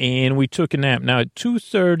 And we took a nap. Now, at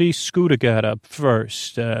 2:30, Scooter got up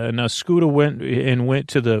first. Now, Scooter went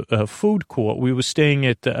to the food court. We were staying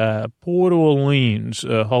at the Port Orleans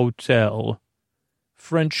Hotel,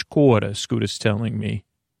 French Quarter, Scooter's telling me.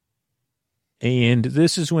 And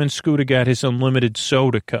this is when Scooter got his unlimited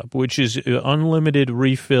soda cup, which is unlimited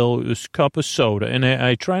refill cup of soda. And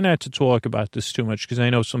I try not to talk about this too much because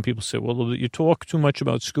I know some people say, well, you talk too much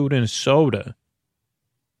about Scooter and soda.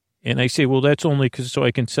 And I say, well, that's only so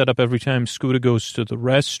I can set up every time Scooter goes to the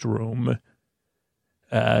restroom.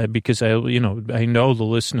 Because I know the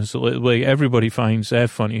listeners, like everybody finds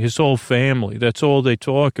that funny. His whole family, that's all they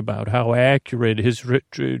talk about, how accurate his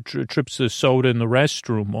trips to soda in the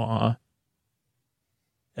restroom are.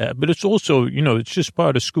 But it's also, it's just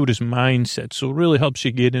part of Scooter's mindset. So it really helps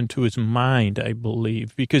you get into his mind, I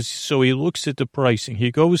believe, because so he looks at the pricing. He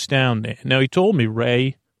goes down there. Now, he told me,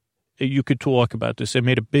 Ray, you could talk about this. I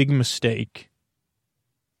made a big mistake.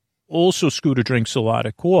 Also, Scooter drinks a lot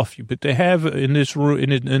of coffee, but they have in this room,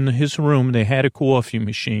 in his room, they had a coffee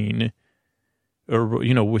machine, or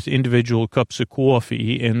with individual cups of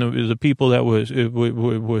coffee, and the people that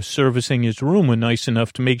were servicing his room were nice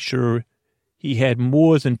enough to make sure he had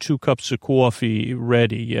more than 2 cups of coffee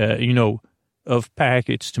ready, of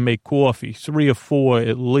packets to make coffee, 3 or 4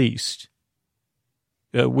 at least.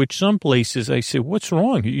 Which some places I say, what's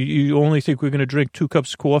wrong? You only think we're going to drink 2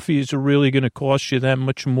 cups of coffee? Is it really going to cost you that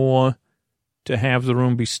much more to have the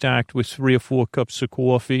room be stocked with 3 or 4 cups of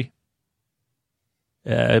coffee?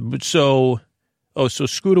 So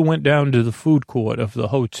Scooter went down to the food court of the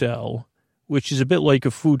hotel, which is a bit like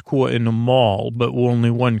a food court in a mall, but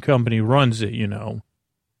only one company runs it,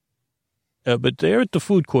 But there at the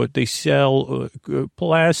food court, they sell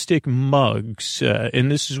plastic mugs.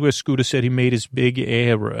 And this is where Scooter said he made his big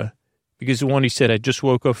error. Because one, he said, I just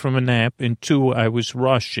woke up from a nap. And 2, I was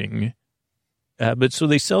rushing. But so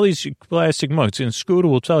they sell these plastic mugs. And Scooter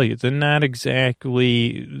will tell you, they're not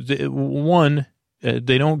exactly,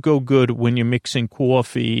 they don't go good when you're mixing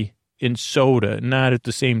coffee and soda, not at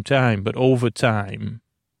the same time, but over time.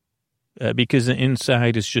 Because the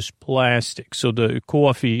inside is just plastic. So the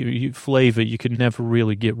coffee flavor you could never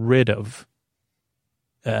really get rid of.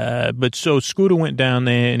 But so Scooter went down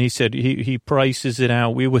there and he said he prices it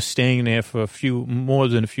out. We were staying there for more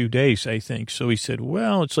than a few days, I think. So he said,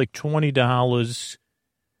 well, it's like $20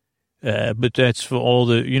 But that's for all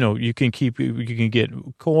the, you can get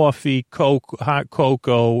coffee, Coke, hot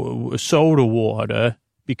cocoa, soda water,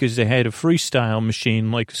 because they had a freestyle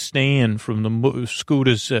machine like Stan from the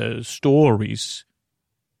Scooter's stories.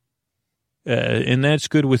 And that's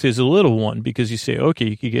good with his little one, because you say, okay,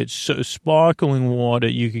 you could get sparkling water,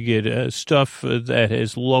 you could get stuff that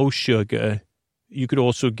has low sugar. You could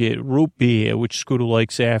also get root beer, which Scooter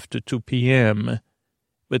likes after 2 p.m.,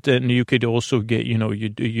 but then you could also get, you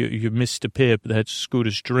Mr. Pip, that's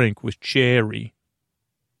Scooter's drink with cherry,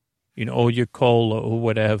 or your cola or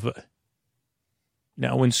whatever.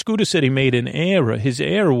 Now, when Scooter said he made an error, his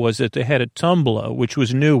error was that they had a tumbler, which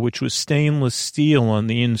was new, which was stainless steel on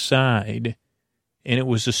the inside, and it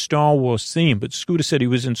was a Star Wars theme. But Scooter said he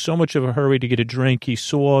was in so much of a hurry to get a drink, he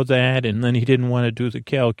saw that, and then he didn't want to do the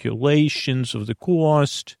calculations of the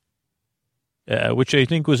cost, which I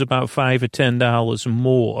think was about $5 or $10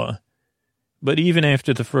 more. But even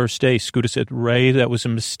after the first day, Scooter said, Ray, that was a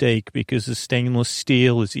mistake, because the stainless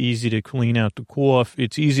steel is easy to clean out the coffee.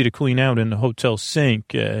 It's easy to clean out in the hotel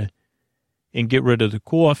sink and get rid of the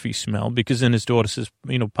coffee smell, because then his daughter says,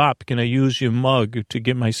 Pop, can I use your mug to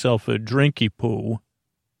get myself a drinky poo?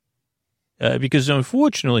 Because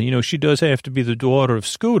unfortunately, she does have to be the daughter of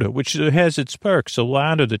Scooter, which has its perks a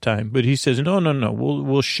lot of the time. But he says, no,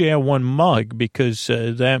 we'll share one mug, because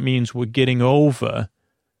that means we're getting over.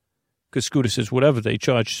 Because Scooter says, whatever, they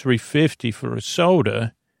charge $3.50 for a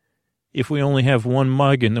soda. If we only have one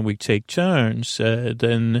mug and then we take turns,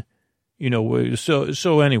 then,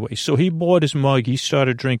 so anyway. So he bought his mug. He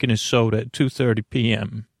started drinking his soda at 2:30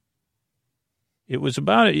 p.m. It was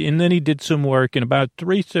and then he did some work, and about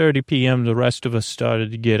 3:30 p.m., the rest of us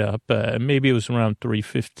started to get up. Maybe it was around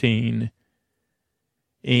 3:15.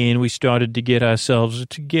 And we started to get ourselves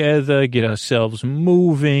together, get ourselves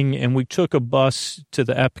moving, and we took a bus to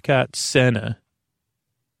the Epcot Center.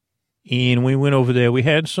 And we went over there. We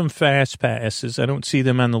had some fast passes. I don't see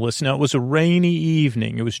them on the list. Now, it was a rainy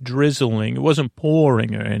evening. It was drizzling. It wasn't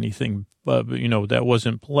pouring or anything, but, that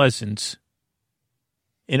wasn't pleasant.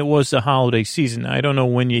 And it was the holiday season. I don't know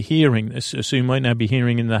when you're hearing this, so you might not be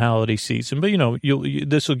hearing in the holiday season. But,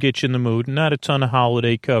 this will get you in the mood. Not a ton of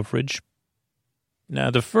holiday coverage. Now,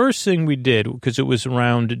 the first thing we did, because it was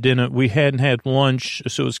around dinner, we hadn't had lunch,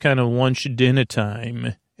 so it was kind of lunch dinner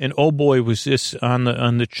time. And oh boy, was this on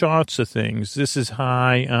the charts of things. This is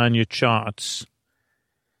high on your charts.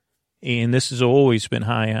 And this has always been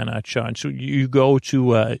high on our charts. So you go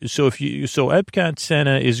to, so Epcot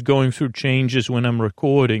Center is going through changes when I'm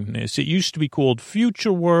recording this. It used to be called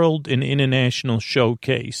Future World and International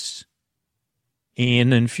Showcase.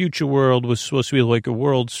 And then Future World was supposed to be like a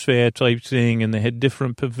World's Fair type thing, and they had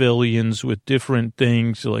different pavilions with different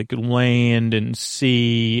things like land and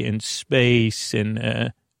sea and space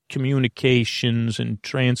and communications and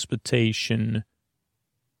transportation.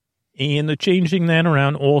 And they're changing that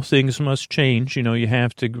around. All things must change. You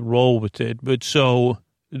have to roll with it. But so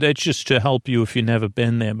that's just to help you if you've never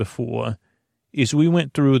been there before, is we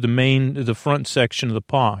went through the front section of the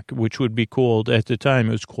park, which would be called, at the time,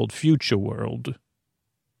 it was called Future World.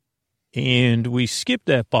 And we skipped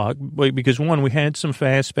that park because, one, we had some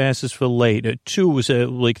fast passes for later. Two, was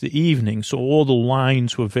like the evening, so all the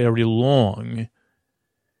lines were very long.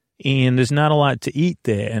 And there's not a lot to eat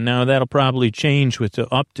there. And now that'll probably change with the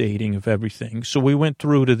updating of everything. So we went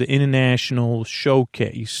through to the International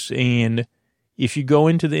Showcase. And if you go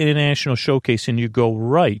into the International Showcase and you go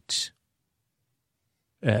right,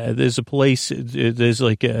 there's a place, there's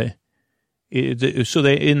like so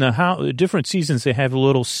they, in the different seasons, they have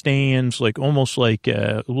little stands, like almost like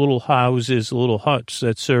little houses, little huts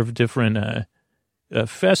that serve different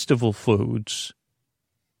festival foods.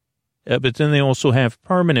 But then they also have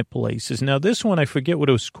permanent places. Now, this one, I forget what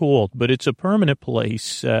it was called, but it's a permanent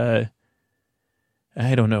place. I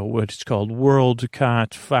don't know what it's called,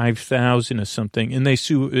 WorldCat 5000 or something. And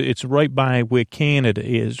it's right by where Canada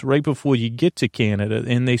is, right before you get to Canada,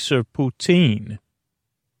 and they serve poutine.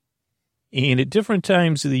 And at different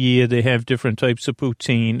times of the year, they have different types of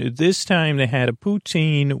poutine. This time, they had a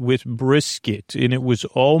poutine with brisket, and it was,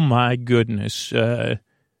 oh my goodness,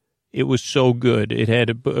 it was so good. It had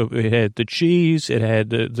the cheese, it had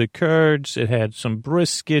the curds, it had some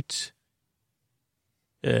brisket.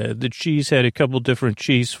 The cheese had a couple different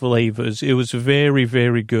cheese flavors. It was very,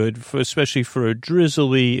 very good, especially for a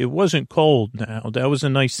drizzly. It wasn't cold now. That was a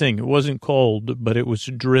nice thing. It wasn't cold, but it was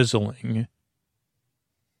drizzling.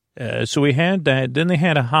 So we had that. Then they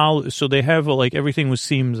had so they have like everything was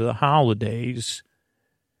themed to the holidays.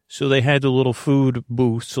 So they had the little food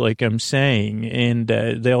booths, like I'm saying, and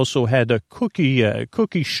they also had a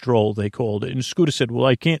cookie stroll, they called it. And Scooter said, well,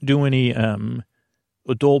 I can't do any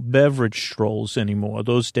adult beverage strolls anymore.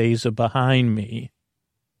 Those days are behind me.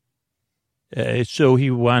 So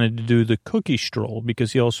he wanted to do the cookie stroll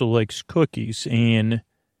because he also likes cookies. And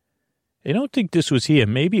I don't think this was here.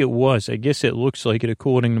 Maybe it was. I guess it looks like it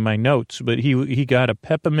according to my notes. But he got a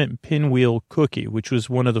peppermint pinwheel cookie, which was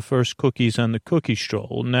one of the first cookies on the cookie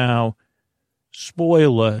stroll. Now,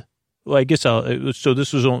 spoiler. Well, I guess so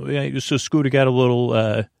this was, so Scooter got a little,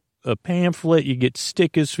 a pamphlet. You get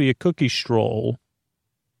stickers for your cookie stroll.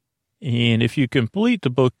 And if you complete the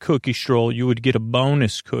book Cookie Stroll, you would get a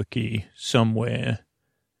bonus cookie somewhere.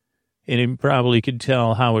 And you probably could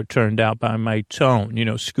tell how it turned out by my tone,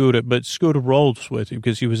 Scooter. But Scooter rolls with it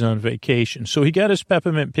because he was on vacation. So he got his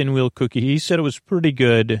peppermint pinwheel cookie. He said it was pretty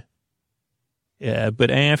good. But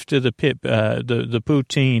after the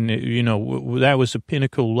poutine, that was a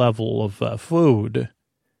pinnacle level of food.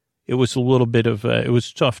 It was a little bit of, it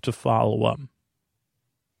was tough to follow up.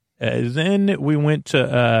 Then we went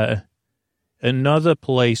to another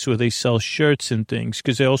place where they sell shirts and things,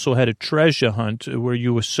 because they also had a treasure hunt where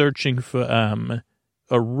you were searching for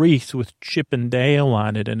a wreath with Chip and Dale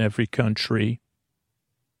on it in every country.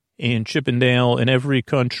 And Chip and Dale in every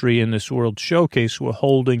country in this World Showcase were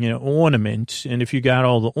holding an ornament, and if you got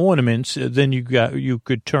all the ornaments, then you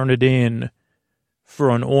could turn it in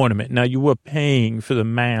for an ornament. Now, you were paying for the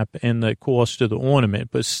map and the cost of the ornament,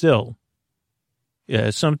 but still.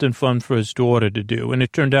 Yeah, something fun for his daughter to do. And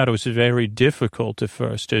it turned out it was very difficult at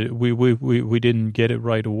first. We didn't get it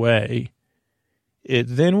right away.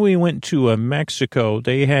 Then we went to Mexico.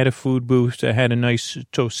 They had a food booth that had a nice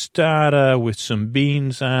tostada with some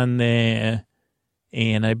beans on there.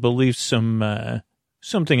 And I believe something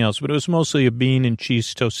else, but it was mostly a bean and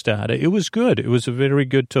cheese tostada. It was good. It was a very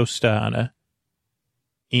good tostada.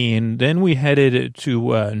 And then we headed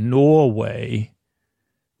to Norway,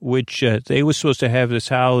 which they were supposed to have this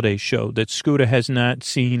holiday show that Scooter has not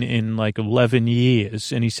seen in like 11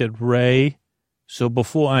 years. And he said, Ray, so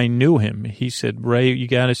before I knew him, he said, Ray, you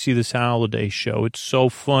got to see this holiday show. It's so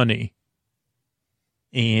funny.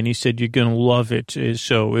 And he said, you're going to love it.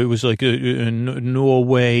 So it was like a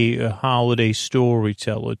Norway holiday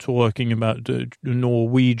storyteller talking about the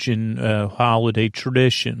Norwegian holiday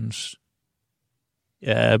traditions.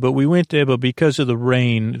 But we went there, but because of the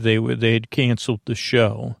rain, they had canceled the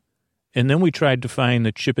show. And then we tried to find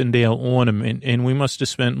the Chip and Dale ornament, and we must have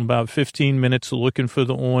spent about 15 minutes looking for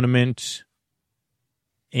the ornament,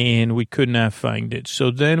 and we could not find it. So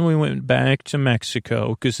then we went back to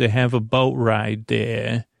Mexico because they have a boat ride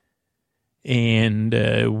there. And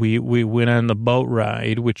we went on the boat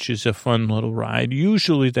ride, which is a fun little ride.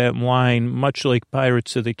 Usually that line, much like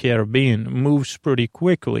Pirates of the Caribbean, moves pretty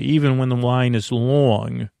quickly, even when the line is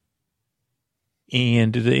long.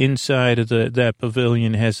 And the inside of that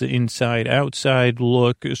pavilion has the inside-outside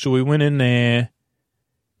look. So we went in there,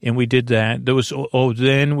 and we did that.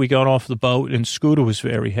 Then we got off the boat, and Scooter was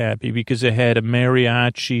very happy because they had a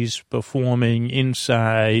mariachis performing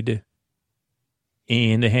inside.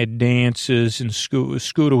 And they had dances, and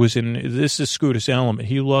Scooter was in, this is Scooter's element.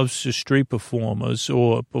 He loves the street performers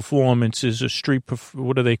or performances,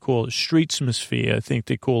 what do they call it? Streetsmosphere, I think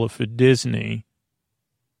they call it for Disney.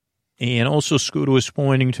 And also Scooter was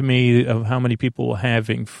pointing to me of how many people were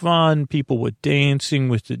having fun. People were dancing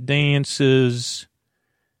with the dances.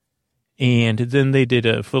 And then they did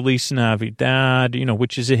a Feliz Navidad,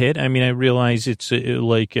 which is a hit. I mean, I realize it's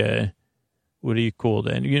like a, what do you call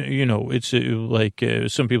that? It's like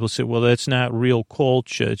some people say, well, that's not real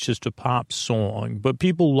culture. It's just a pop song. But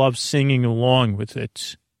people love singing along with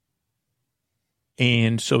it.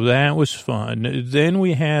 And so that was fun. Then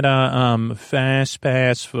we had a fast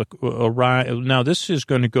pass for a ride. Now, this is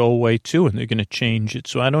going to go away, too, and they're going to change it.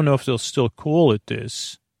 So I don't know if they'll still call it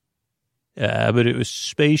this. But it was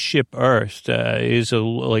Spaceship Earth, is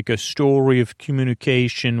like a story of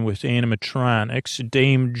communication with animatronics.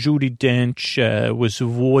 Dame Judi Dench was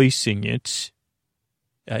voicing it,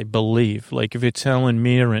 I believe. Like if it's Helen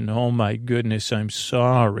Mirren, oh my goodness, I'm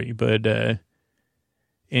sorry. But,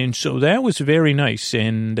 and so that was very nice.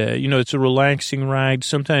 And, it's a relaxing ride.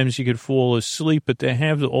 Sometimes you could fall asleep, but they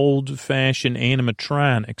have the old-fashioned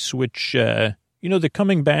animatronics, which, they're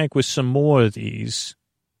coming back with some more of these.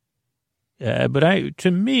 But to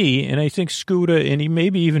me, and I think Scooter and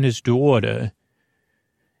maybe even his daughter,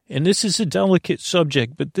 and this is a delicate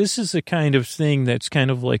subject, but this is the kind of thing that's kind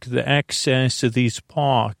of like the excess of these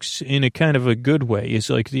parks in a kind of a good way, is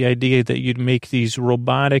like the idea that you'd make these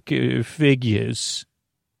robotic figures,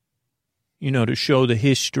 to show the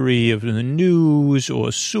history of the news or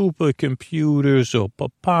supercomputers or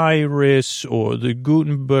papyrus or the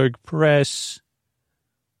Gutenberg press.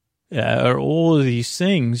 are all of these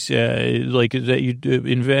things, like that you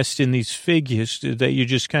invest in these figures that you're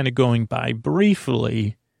just kind of going by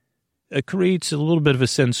briefly. It creates a little bit of a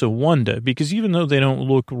sense of wonder, because even though they don't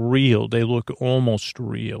look real, they look almost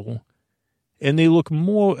real. And they look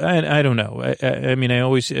more, I don't know. I mean, I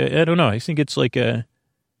don't know. I think it's like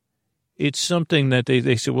it's something that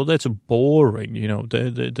they say, well, that's boring. You know,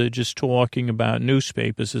 they're just talking about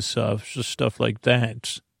newspapers and stuff like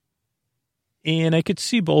that. And I could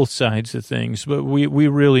see both sides of things, but we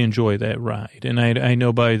really enjoy that ride. And I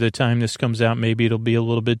know by the time this comes out, maybe it'll be a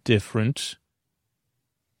little bit different.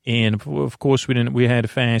 And of course we had a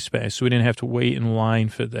fast pass, so we didn't have to wait in line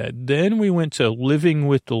for that. Then we went to Living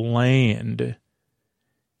with the Land, and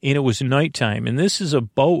it was nighttime. And this is a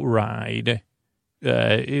boat ride,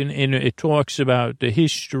 and it talks about the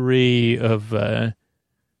history of,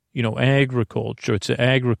 agriculture. It's an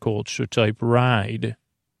agriculture type ride.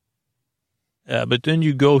 But then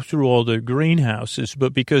you go through all the greenhouses,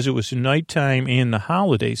 but because it was nighttime and the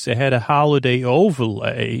holidays, they had a holiday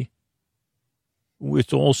overlay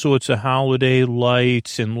with all sorts of holiday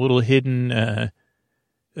lights and little hidden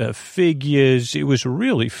figures. It was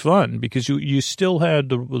really fun because you still had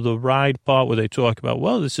the ride part where they talk about,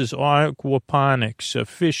 well, this is aquaponics,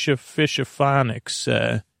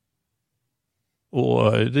 fishophonics,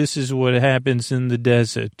 or this is what happens in the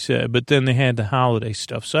desert. But then they had the holiday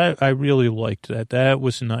stuff. So I really liked that. That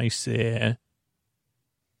was nice there.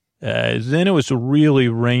 Then it was really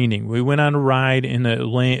raining. We went on a ride in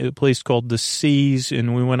a place called The Seas,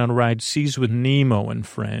 and we went on a ride Seas with Nemo and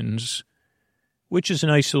Friends, which is a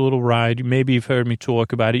nice little ride. Maybe you've heard me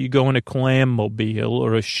talk about it. You go in a clam mobile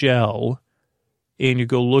or a shell, and you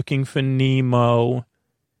go looking for Nemo,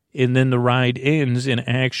 and then the ride ends in an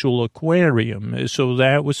actual aquarium. So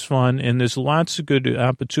that was fun, and there's lots of good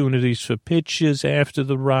opportunities for pictures after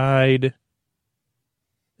the ride.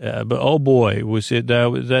 But oh boy, was it,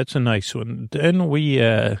 that's a nice one. Then we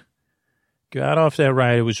got off that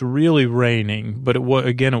ride. It was really raining, but it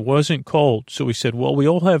wasn't cold. So we said, well, we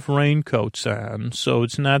all have raincoats on, so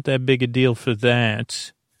it's not that big a deal for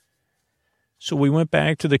that. So we went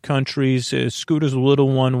back to the countries. Scooter's little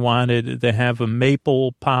one wanted to have a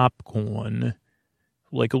maple popcorn,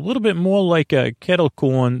 like a little bit more like a kettle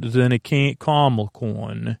corn than a caramel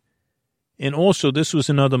corn. And also, this was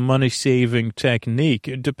another money-saving technique,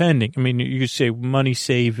 depending. I mean, you say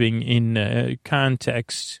money-saving in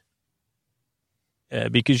context,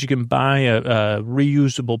 because you can buy a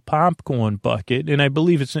reusable popcorn bucket, and I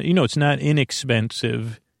believe it's not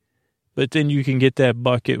inexpensive, but then you can get that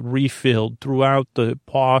bucket refilled throughout the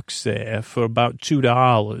parks there for about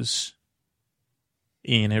 $2.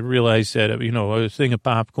 And I realized that, a thing of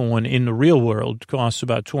popcorn in the real world costs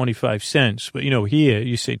about 25 cents. But, here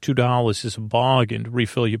you say $2 is a bargain to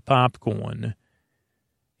refill your popcorn.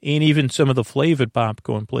 And even some of the flavored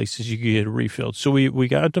popcorn places you can get refilled. So we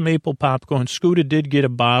got the maple popcorn. Scooter did get a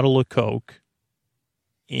bottle of Coke.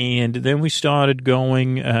 And then we started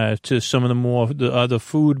going to some of the other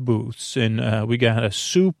food booths. And we got a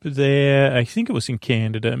soup there. I think it was in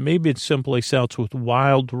Canada. Maybe it's someplace else with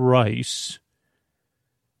wild rice.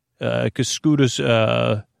 Because Scooter's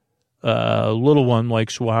little one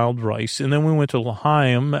likes wild rice. And then we went to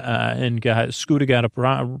L'Chaim and Scooter got a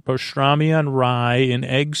pastrami on rye, an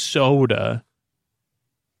egg soda,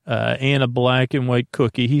 and a black and white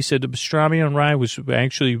cookie. He said the pastrami on rye was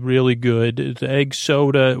actually really good. The egg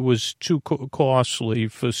soda was too costly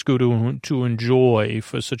for Scooter to enjoy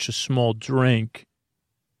for such a small drink.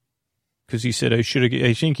 Because he said I should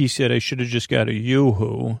have just got a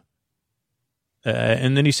Yoo-hoo.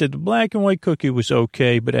 And then he said the black and white cookie was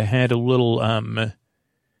okay, but it had a little,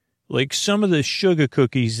 like some of the sugar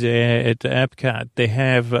cookies there at the Epcot, they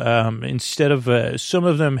have, instead of, some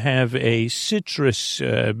of them have a citrus,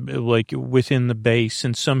 like within the base,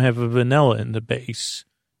 and some have a vanilla in the base.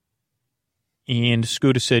 And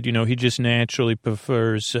Scooter said, he just naturally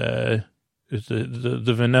prefers, the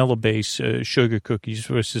vanilla base sugar cookies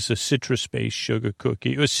versus a citrus based sugar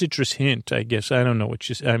cookie, or citrus hint, I guess. I don't know what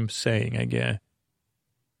I'm saying, I guess.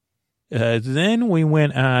 Then we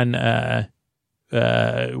went on,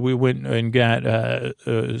 we went and got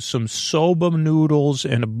some soba noodles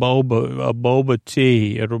and a boba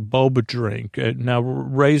tea or a boba drink. Now,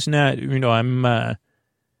 Ray's not, I'm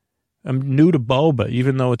new to boba,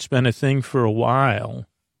 even though it's been a thing for a while.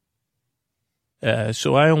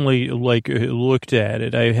 So I only looked at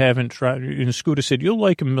it. I haven't tried. And Scooter said, "You'll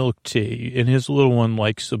like a milk tea," and his little one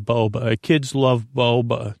likes the boba. Kids love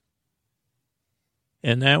boba.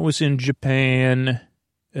 And that was in Japan.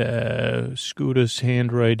 Scooter's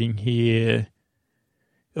handwriting here.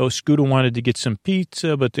 Oh, Scooter wanted to get some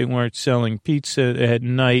pizza, but they weren't selling pizza at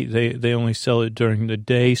night. They only sell it during the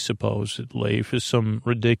day, supposedly, for some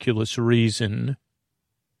ridiculous reason.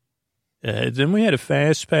 Then we had a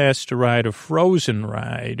fast pass to ride a Frozen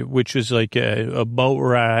ride, which was like a boat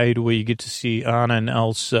ride where you get to see Anna and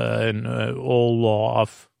Elsa and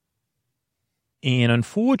Olaf. And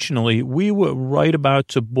unfortunately, we were right about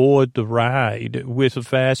to board the ride with a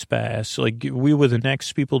fast pass. Like, we were the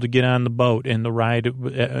next people to get on the boat, and the ride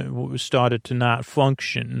started to not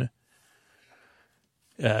function.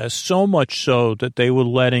 So much so that they were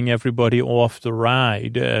letting everybody off the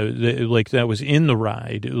ride, like that was in the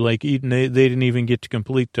ride. Like, they didn't even get to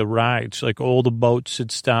complete the rides. Like, all the boats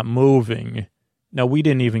had stopped moving. Now, we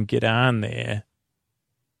didn't even get on there.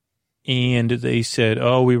 And they said,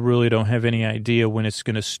 oh, we really don't have any idea when it's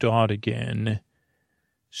going to start again.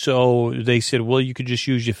 So they said, well, you could just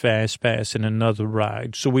use your fast pass in another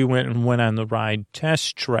ride. So we went on the ride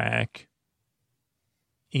Test Track.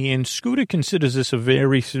 And Scooter considers this a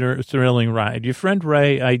very thrilling ride. Your friend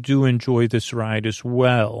Ray, I do enjoy this ride as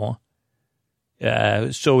well.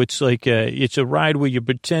 So it's like it's a ride where you're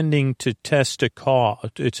pretending to test a car.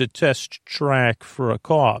 It's a test track for a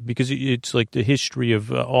car because it's like the history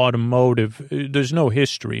of automotive. There's no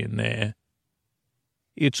history in there.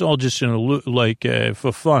 It's all just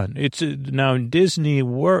for fun. It's now in Disney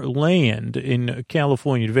Land in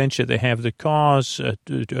California Adventure. They have the Cars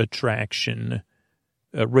attraction,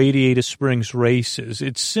 Radiator Springs races.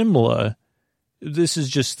 It's similar. This is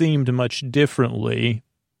just themed much differently.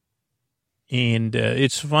 And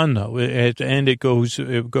it's fun though. At the end, it goes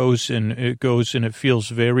and it feels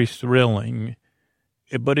very thrilling,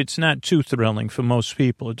 but it's not too thrilling for most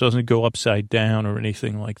people. It doesn't go upside down or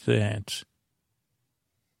anything like that.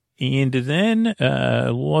 And then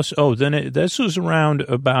this was around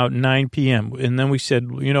about 9 p.m. And then we said,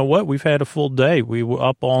 you know what? We've had a full day. We were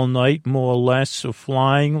up all night, more or less,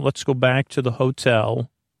 flying. Let's go back to the hotel.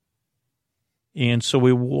 And so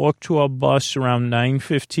we walked to our bus around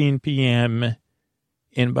 9:15 p.m.,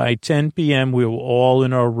 and by 10 p.m. we were all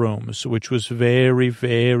in our rooms, which was very,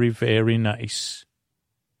 very, very nice.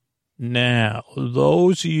 Now,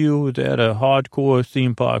 those of you that are hardcore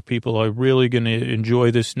theme park people are really going to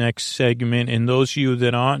enjoy this next segment, and those of you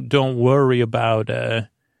that aren't, don't worry about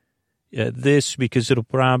this because it'll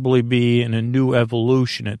probably be in a new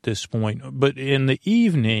evolution at this point. But in the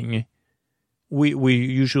evening, we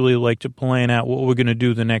usually like to plan out what we're going to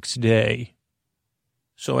do the next day.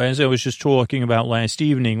 So as I was just talking about last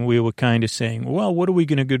evening, we were kind of saying, well, what are we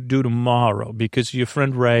going to do tomorrow? Because your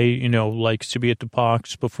friend Ray, likes to be at the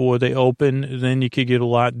parks before they open. Then you could get a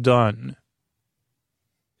lot done.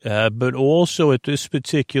 But also at this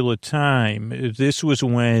particular time, this was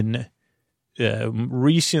when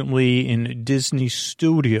recently in Disney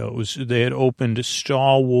Studios, they had opened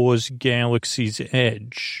Star Wars Galaxy's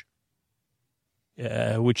Edge.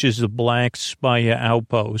 Which is the Black Spire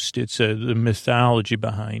Outpost. It's the mythology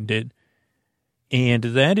behind it. And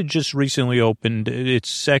that had just recently opened its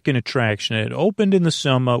second attraction. It opened in the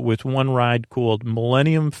summer with one ride called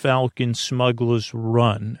Millennium Falcon Smuggler's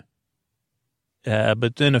Run.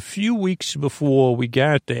 But then a few weeks before we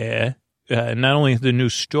got there, not only had the new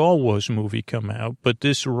Star Wars movie come out, but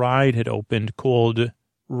this ride had opened called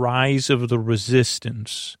Rise of the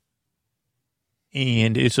Resistance.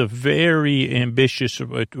 And it's a very ambitious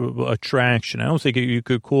attraction. I don't think you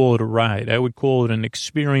could call it a ride. I would call it an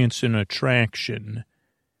experience and attraction.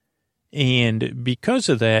 And because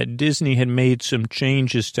of that, Disney had made some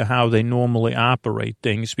changes to how they normally operate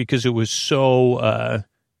things because it was so,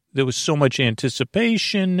 there was so much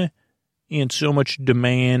anticipation and so much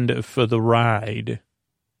demand for the ride.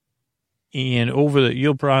 And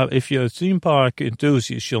if you're a theme park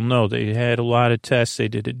enthusiast, you'll know they had a lot of tests they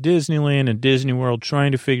did at Disneyland and Disney World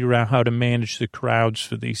trying to figure out how to manage the crowds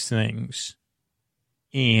for these things.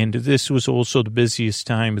 And this was also the busiest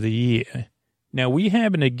time of the year. Now, we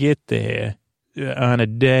happened to get there on a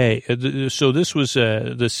day. So this was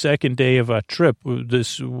the second day of our trip.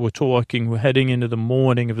 We're heading into the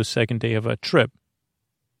morning of the second day of our trip.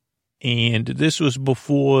 And this was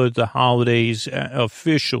before the holidays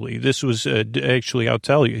officially. This was actually, I'll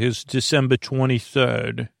tell you, it's December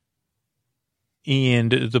 23rd.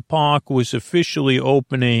 And the park was officially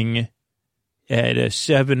opening at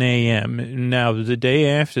 7 a.m. Now, the day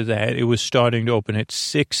after that, it was starting to open at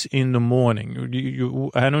 6 in the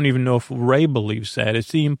morning. I don't even know if Ray believes that. A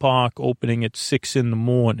theme park opening at 6 in the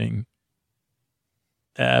morning.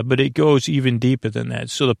 But it goes even deeper than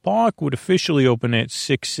that. So the park would officially open at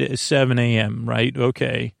 7 a.m., right?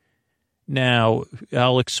 Okay. Now,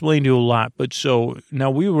 I'll explain to you a lot. But so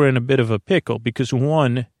now we were in a bit of a pickle because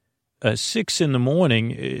one, 6 in the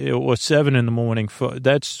morning or 7 in the morning.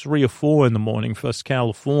 That's 3 or 4 in the morning for us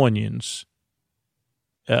Californians.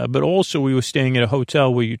 But also we were staying at a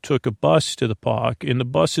hotel where you took a bus to the park, and the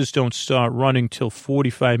buses don't start running till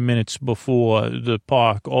 45 minutes before the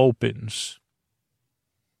park opens.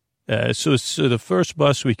 So the first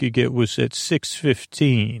bus we could get was at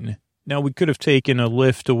 6:15. Now, we could have taken a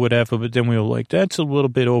lift or whatever, but then we were like, that's a little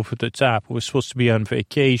bit over the top. We're supposed to be on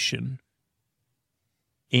vacation.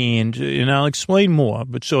 And I'll explain more.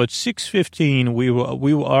 But so at 6:15, we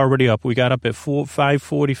were already up. We got up at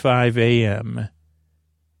 5:45 a.m.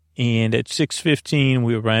 And at 6:15,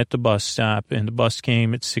 we were at the bus stop, and the bus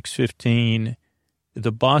came at 6:15.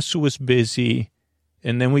 The bus was busy,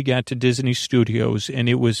 and then we got to Disney Studios, and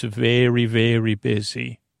it was very, very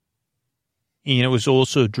busy. And it was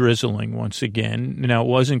also drizzling once again. Now, it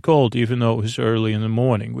wasn't cold, even though it was early in the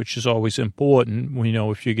morning, which is always important,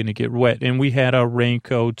 if you're going to get wet. And we had our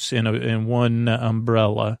raincoats and one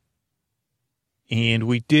umbrella. And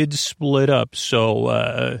we did split up.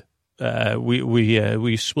 So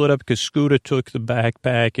we split up because Scooter took the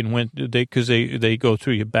backpack and went, because they go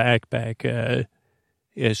through your backpack.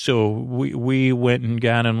 So we went and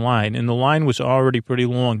got in line. And the line was already pretty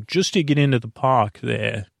long just to get into the park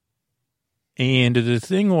there. And the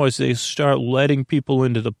thing was, they start letting people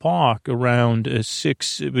into the park around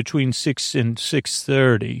between 6 and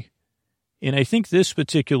 6:30. And I think this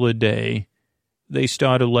particular day, they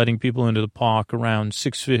started letting people into the park around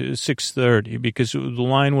 6:30 because the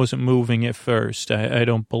line wasn't moving at first, I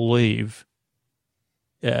don't believe.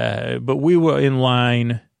 But we were in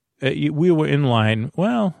line.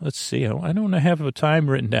 Well, let's see. I don't have a time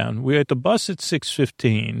written down. We were at the bus at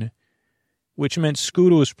 6:15. Which meant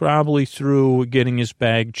Scooter was probably through getting his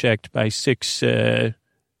bag checked by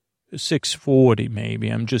 6:40 maybe.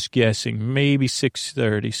 I'm just guessing. Maybe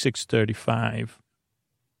 6:30, 6:35.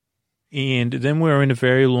 And then we were in a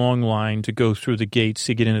very long line to go through the gates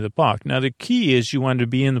to get into the park. Now, the key is you wanted to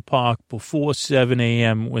be in the park before 7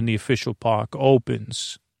 a.m. when the official park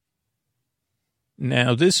opens.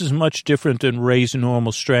 Now, this is much different than Ray's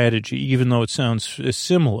normal strategy, even though it sounds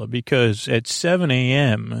similar, because at 7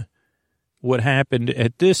 a.m., what happened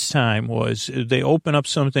at this time was they open up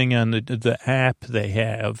something on the app they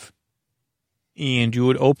have, and you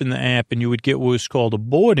would open the app and you would get what was called a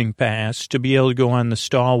boarding pass to be able to go on the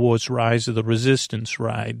Star Wars Rise of the Resistance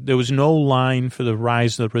ride. There was no line for the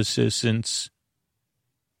Rise of the Resistance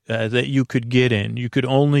that you could get in. You could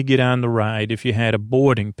only get on the ride if you had a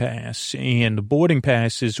boarding pass, and the boarding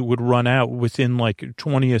passes would run out within like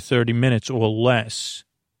 20 or 30 minutes or less.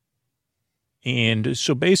 And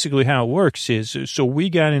so basically how it works is, so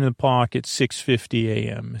we got in the park at 6:50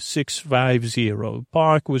 a.m., 6:50.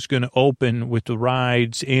 Park was going to open with the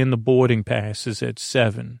rides and the boarding passes at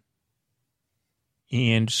 7.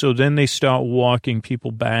 And so then they start walking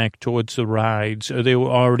people back towards the rides. Or they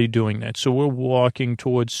were already doing that. So we're walking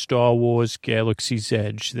towards Star Wars Galaxy's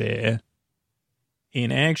Edge there.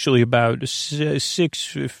 And actually about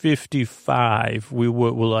 6:55, we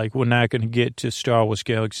were like, we're not going to get to Star Wars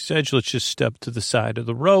Galaxy's Edge. Let's just step to the side of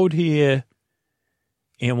the road here,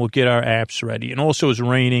 and we'll get our apps ready. And also it was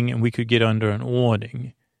raining, and we could get under an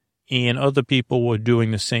awning. And other people were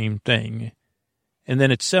doing the same thing. And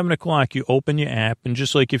then at 7 o'clock, you open your app, and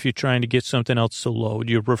just like if you're trying to get something else to load,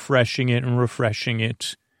 you're refreshing it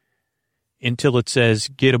until it says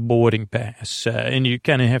get a boarding pass. And you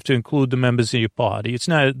kind of have to include the members of your party. It's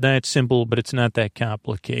not that simple, but it's not that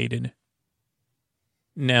complicated.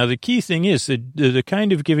 Now, the key thing is that the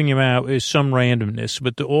kind of giving them out is some randomness,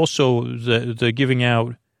 but also the giving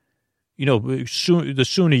out, the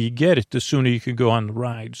sooner you get it, the sooner you can go on the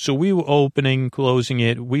ride. So we were closing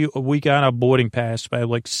it. We got our boarding pass by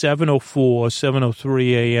like 7:04,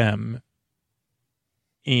 7:03 a.m.,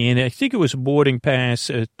 and I think it was a boarding pass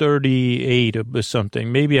at 38 or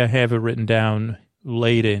something. Maybe I have it written down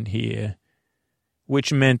later in here,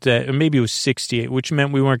 which meant that, or maybe it was 68, which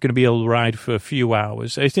meant we weren't going to be able to ride for a few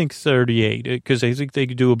hours. I think 38, because I think they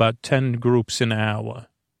could do about 10 groups an hour.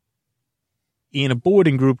 And a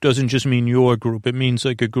boarding group doesn't just mean your group. It means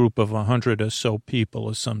like a group of 100 or so people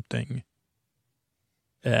or something.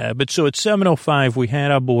 But so at 7:05, we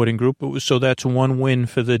had our boarding group. So that's one win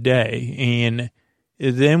for the day. And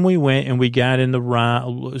then we went and we got in the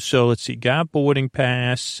ride. So let's see, got boarding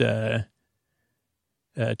pass to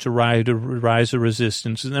ride Rise of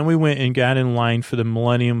Resistance. And then we went and got in line for the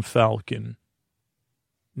Millennium Falcon.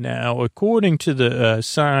 Now, according to the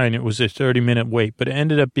sign, it was a 30-minute wait, but it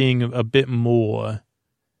ended up being a bit more,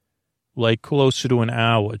 like closer to an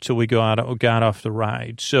hour till we got off the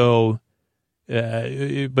ride. So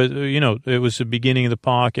But, it was the beginning of the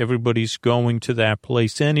park. Everybody's going to that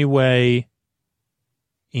place anyway.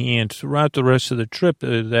 And throughout the rest of the trip,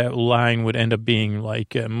 that line would end up being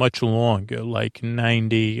like much longer, like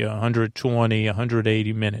 90, 120,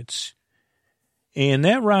 180 minutes. And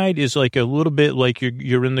that ride is like a little bit like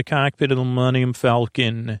you're in the cockpit of the Millennium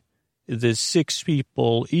Falcon. There's 6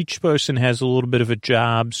 people. Each person has a little bit of a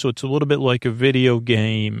job. So it's a little bit like a video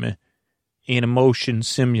game and a motion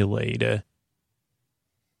simulator.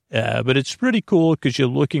 But it's pretty cool because you're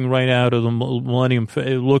looking right out of the Millennium.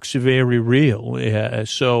 It looks very real.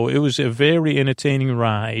 So it was a very entertaining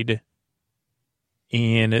ride.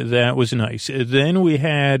 And that was nice. Then we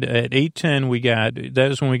had at 8:10, that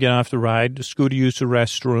was when we got off the ride. Scooter used the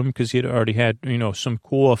restroom because he had already had, some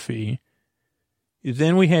coffee.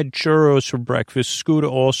 Then we had churros for breakfast. Scooter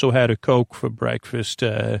also had a Coke for breakfast.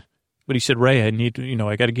 But he said, Ray, I need to,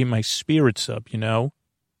 I got to keep my spirits up,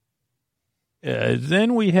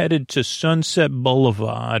 Then we headed to Sunset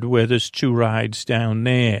Boulevard, where there's 2 rides down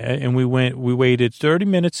there, and we waited 30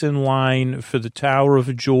 minutes in line for the Tower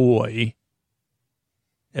of Joy,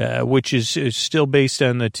 which is still based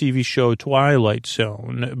on the TV show Twilight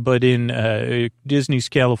Zone, but in Disney's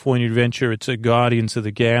California Adventure, it's a Guardians of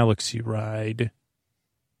the Galaxy ride.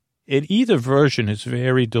 And either version is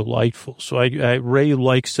very delightful, so Ray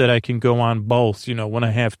likes that I can go on both, when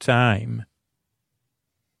I have time.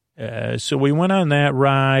 So we went on that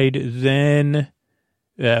ride. Then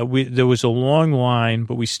there was a long line,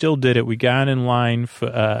 but we still did it. We got in line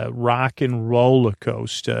for Rock and Roller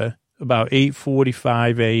Coaster about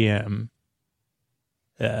 8:45 a.m.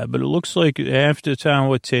 But it looks like after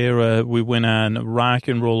Tower of Terror, we went on Rock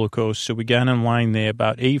and Roller Coaster. We got in line there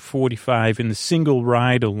about 8:45 in the single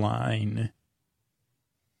rider line.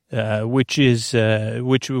 Which is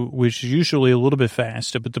usually a little bit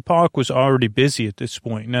faster, but the park was already busy at this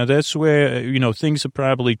point. Now that's where, things have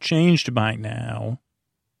probably changed by now.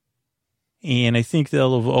 And I think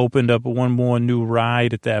they'll have opened up one more new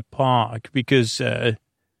ride at that park because,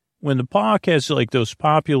 when the park has like those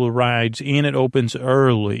popular rides and it opens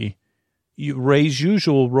early, Ray's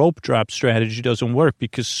usual rope drop strategy doesn't work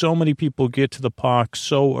because so many people get to the park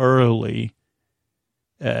so early.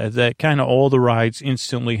 That kind of all the rides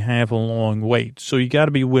instantly have a long wait. So you got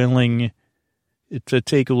to be willing to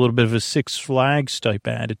take a little bit of a Six Flags type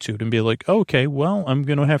attitude and be like, okay, well, I'm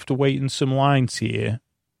going to have to wait in some lines here.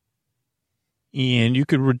 And you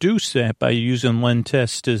could reduce that by using Len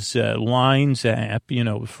Testa's Lines app,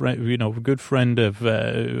 a good friend of,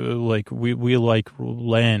 we like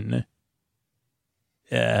Len.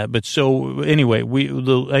 But so anyway,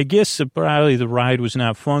 I guess probably the ride was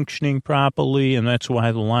not functioning properly, and that's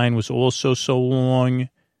why the line was also so long.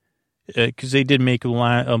 Because they did make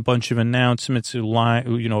a bunch of announcements.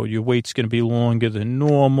 Your wait's going to be longer than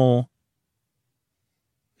normal.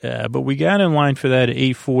 But we got in line for that at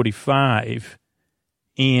 8:45,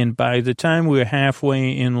 and by the time we were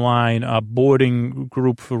halfway in line, our boarding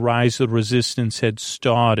group for Rise of the Resistance had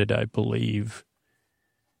started, I believe.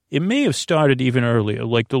 It may have started even earlier.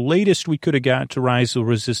 Like the latest we could have got to Rise of the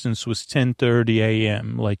Resistance was 10:30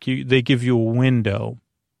 a.m. Like they give you a window.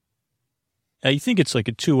 I think it's like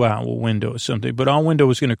a 2-hour window or something, but our window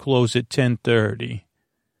was going to close at 10:30.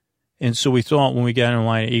 And so we thought when we got in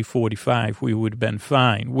line at 8:45, we would have been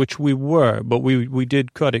fine, which we were, but we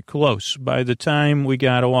did cut it close. By the time we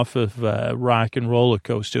got off of Rock and Roller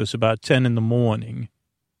Coaster, it was about 10 in the morning.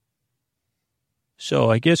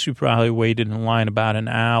 So I guess we probably waited in line about an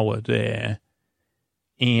hour there.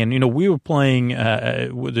 And, we were playing,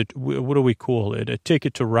 what do we call it? A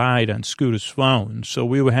Ticket to Ride on Scooter's phone. So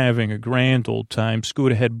we were having a grand old time.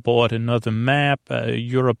 Scooter had bought another map, a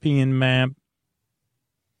European map.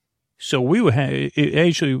 So it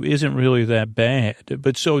actually isn't really that bad.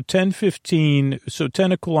 But so 10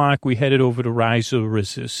 o'clock, we headed over to Rise of the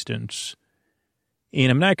Resistance. And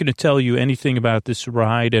I'm not going to tell you anything about this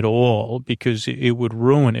ride at all because it would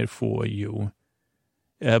ruin it for you.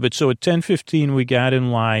 But so at 10:15, we got in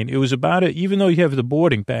line. It was even though you have the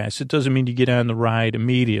boarding pass, it doesn't mean you get on the ride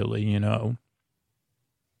immediately,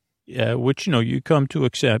 which, you come to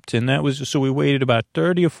accept. And so we waited about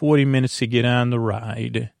 30 or 40 minutes to get on the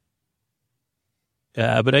ride.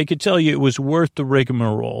 But I could tell you it was worth the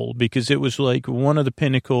rigmarole because it was like one of the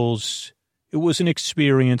pinnacles. It was an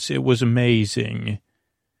experience. It was amazing.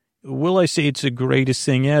 Will I say it's the greatest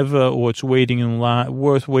thing ever or it's worth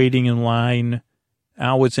waiting in line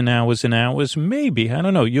hours and hours and hours? Maybe. I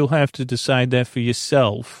don't know. You'll have to decide that for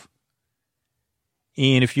yourself.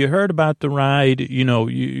 And if you heard about the ride,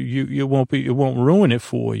 it won't ruin it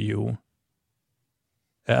for you.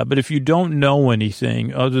 But if you don't know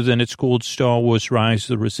anything other than it's called Star Wars Rise of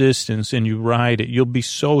the Resistance and you ride it, you'll be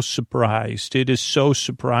so surprised. It is so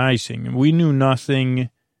surprising. We knew nothing.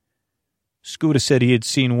 Scooter said he had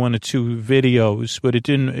seen 1 or 2 videos, but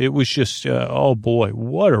it was just, oh boy,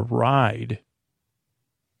 what a ride.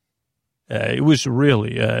 It was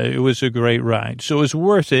really, it was a great ride. So it was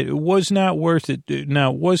worth it. It was not worth it.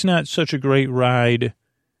 Now, it was not such a great ride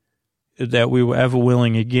that we were ever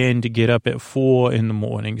willing again to get up at 4 in the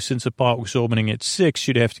morning. Since the park was opening at 6,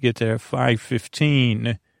 you'd have to get there at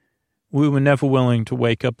 5:15. We were never willing to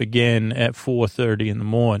wake up again at 4:30 in the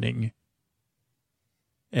morning.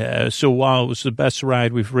 So while it was the best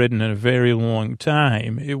ride we've ridden in a very long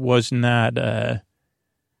time, it was not,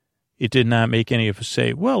 it did not make any of us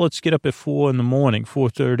say, well, let's get up at 4 in the morning,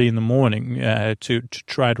 4:30 in the morning, to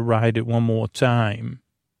try to ride it one more time.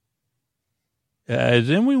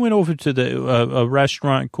 Then we went over to a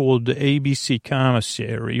restaurant called the ABC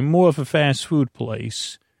Commissary, more of a fast food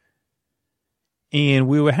place. And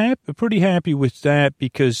we were pretty happy with that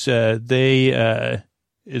because they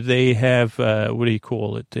have, what do you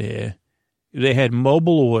call it there? They had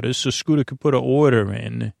mobile orders, so Scooter could put an order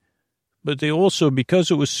in. But they also,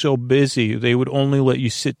 because it was so busy, they would only let you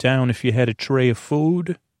sit down if you had a tray of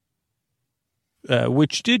food,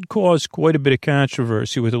 which did cause quite a bit of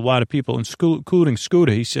controversy with a lot of people, including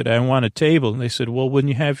Scooter. He said, I want a table. And they said, well, when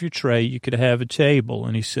you have your tray, you could have a table.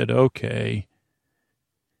 And he said, okay.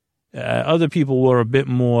 Other people were a bit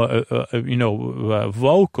more,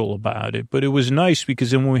 vocal about it. But it was nice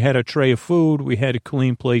because then when we had a tray of food, we had a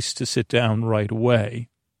clean place to sit down right away.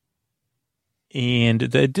 And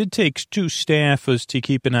that did take 2 staffers to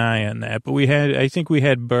keep an eye on that. But I think we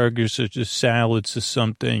had burgers or just salads or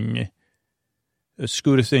something.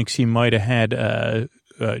 Scooter thinks he might have had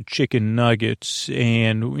chicken nuggets.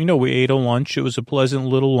 And, we ate a lunch. It was a pleasant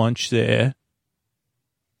little lunch there.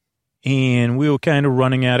 And we were kind of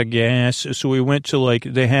running out of gas. So we went to,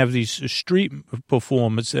 they have these street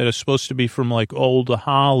performers that are supposed to be from, old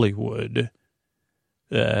Hollywood.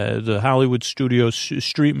 The Hollywood Studios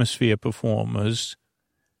Streetmosphere performers.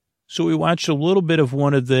 So we watched a little bit of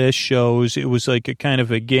one of their shows. It was like a kind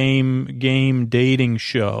of a game dating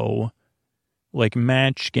show, like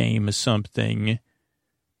Match Game or something.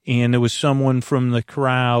 And there was someone from the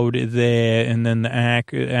crowd there, and then the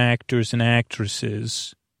actors and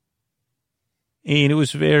actresses. And it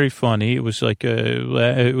was very funny. It was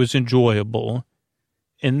it was enjoyable.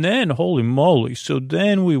 And then, holy moly, so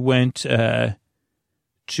then we went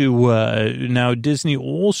now Disney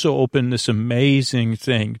also opened this amazing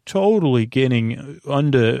thing, totally getting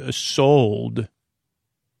undersold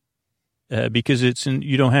because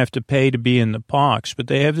you don't have to pay to be in the parks, but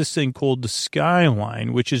they have this thing called the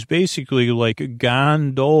Skyline, which is basically like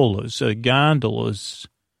gondolas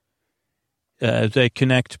that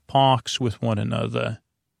connect parks with one another.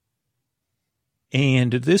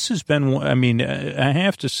 And this has been, I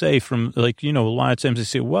have to say from a lot of times they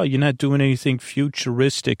say, well, you're not doing anything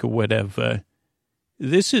futuristic or whatever.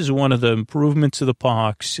 This is one of the improvements of the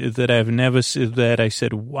parks that I've never said that I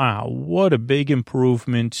said, wow, what a big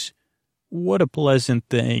improvement. What a pleasant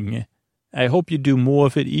thing. I hope you do more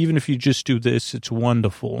of it. Even if you just do this, it's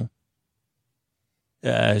wonderful.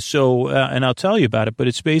 And I'll tell you about it, but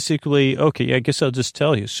it's basically, okay, I guess I'll just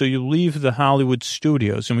tell you. So you leave the Hollywood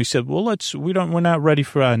studios and we said, well, we're not ready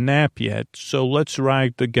for our nap yet. So let's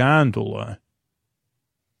ride the gondola.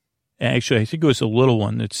 Actually, I think it was a little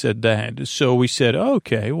one that said that. So we said,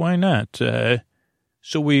 okay, why not?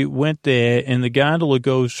 So we went there and the gondola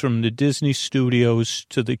goes from the Disney studios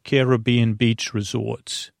to the Caribbean beach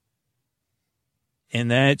resorts. And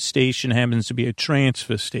that station happens to be a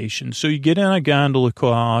transfer station. So you get on a gondola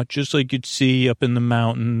car, just like you'd see up in the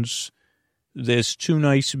mountains. There's 2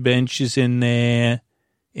 nice benches in there,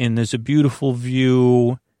 and there's a beautiful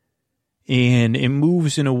view. And it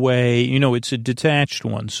moves in a way, it's a detached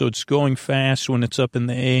one. So it's going fast when it's up in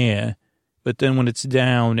the air, but then when it's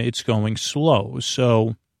down, it's going slow.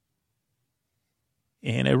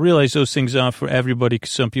 And I realize those things aren't for everybody because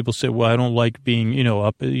some people say, well, I don't like being,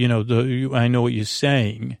 up, I know what you're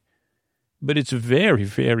saying. But it's very,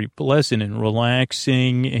 very pleasant and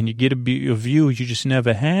relaxing, and you get a view you just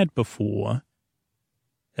never had before.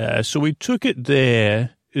 So we took it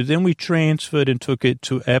there. Then we transferred and took it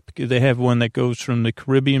to Epcot. They have one that goes from the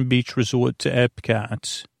Caribbean Beach Resort to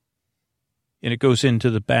Epcot. And it goes into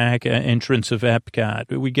the back entrance of Epcot.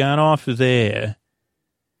 But we got off there.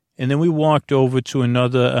 And then we walked over to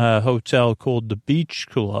another hotel called the Beach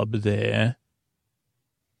Club there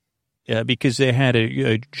because they had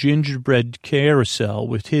a gingerbread carousel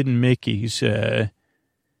with hidden Mickeys.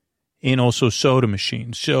 and also soda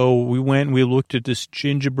machines. So we went and we looked at this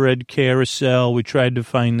gingerbread carousel. We tried to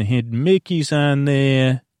find the hidden Mickeys on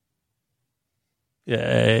there.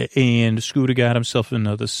 And Scooter got himself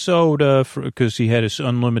another soda because he had his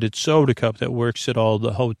unlimited soda cup that works at all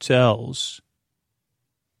the hotels.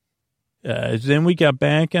 Then we got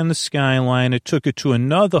back on the Skyline. It took it to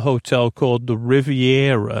another hotel called the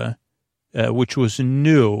Riviera, which was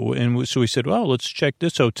new. And so we said, well, let's check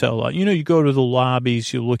this hotel out. You know, you go to the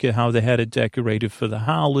lobbies, you look at how they had it decorated for the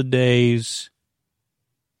holidays.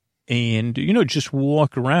 And, you know, just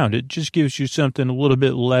walk around. It just gives you something a little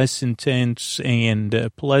bit less intense and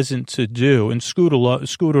pleasant to do. And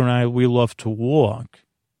Scooter and I, we love to walk.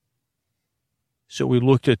 So we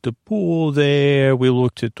looked at the pool there. We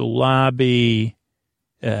looked at the lobby.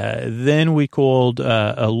 Then we called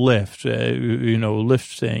a Lyft,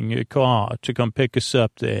 Lyft thing, a car to come pick us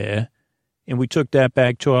up there. And we took that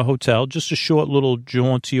back to our hotel, just a short little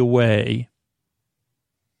jaunty away.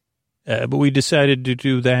 But we decided to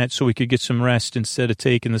do that so we could get some rest instead of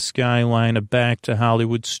taking the Skyliner back to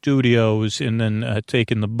Hollywood Studios and then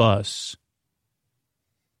taking the bus.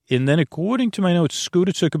 And then according to my notes,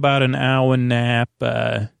 Scooter took about an hour nap,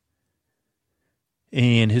 and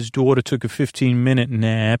his daughter took a 15-minute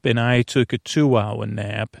nap, and I took a 2-hour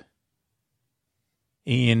nap.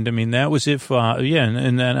 And, I mean, that was it for,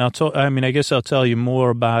 and then I guess I'll tell you more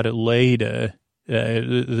about it later,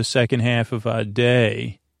 the second half of our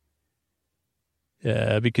day.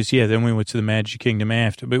 Because, then we went to the Magic Kingdom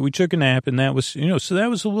after. But we took a nap, and that was, so that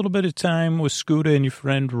was a little bit of time with Scooter and your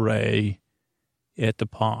friend Ray at the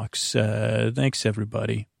parks. Thanks,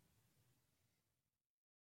 everybody.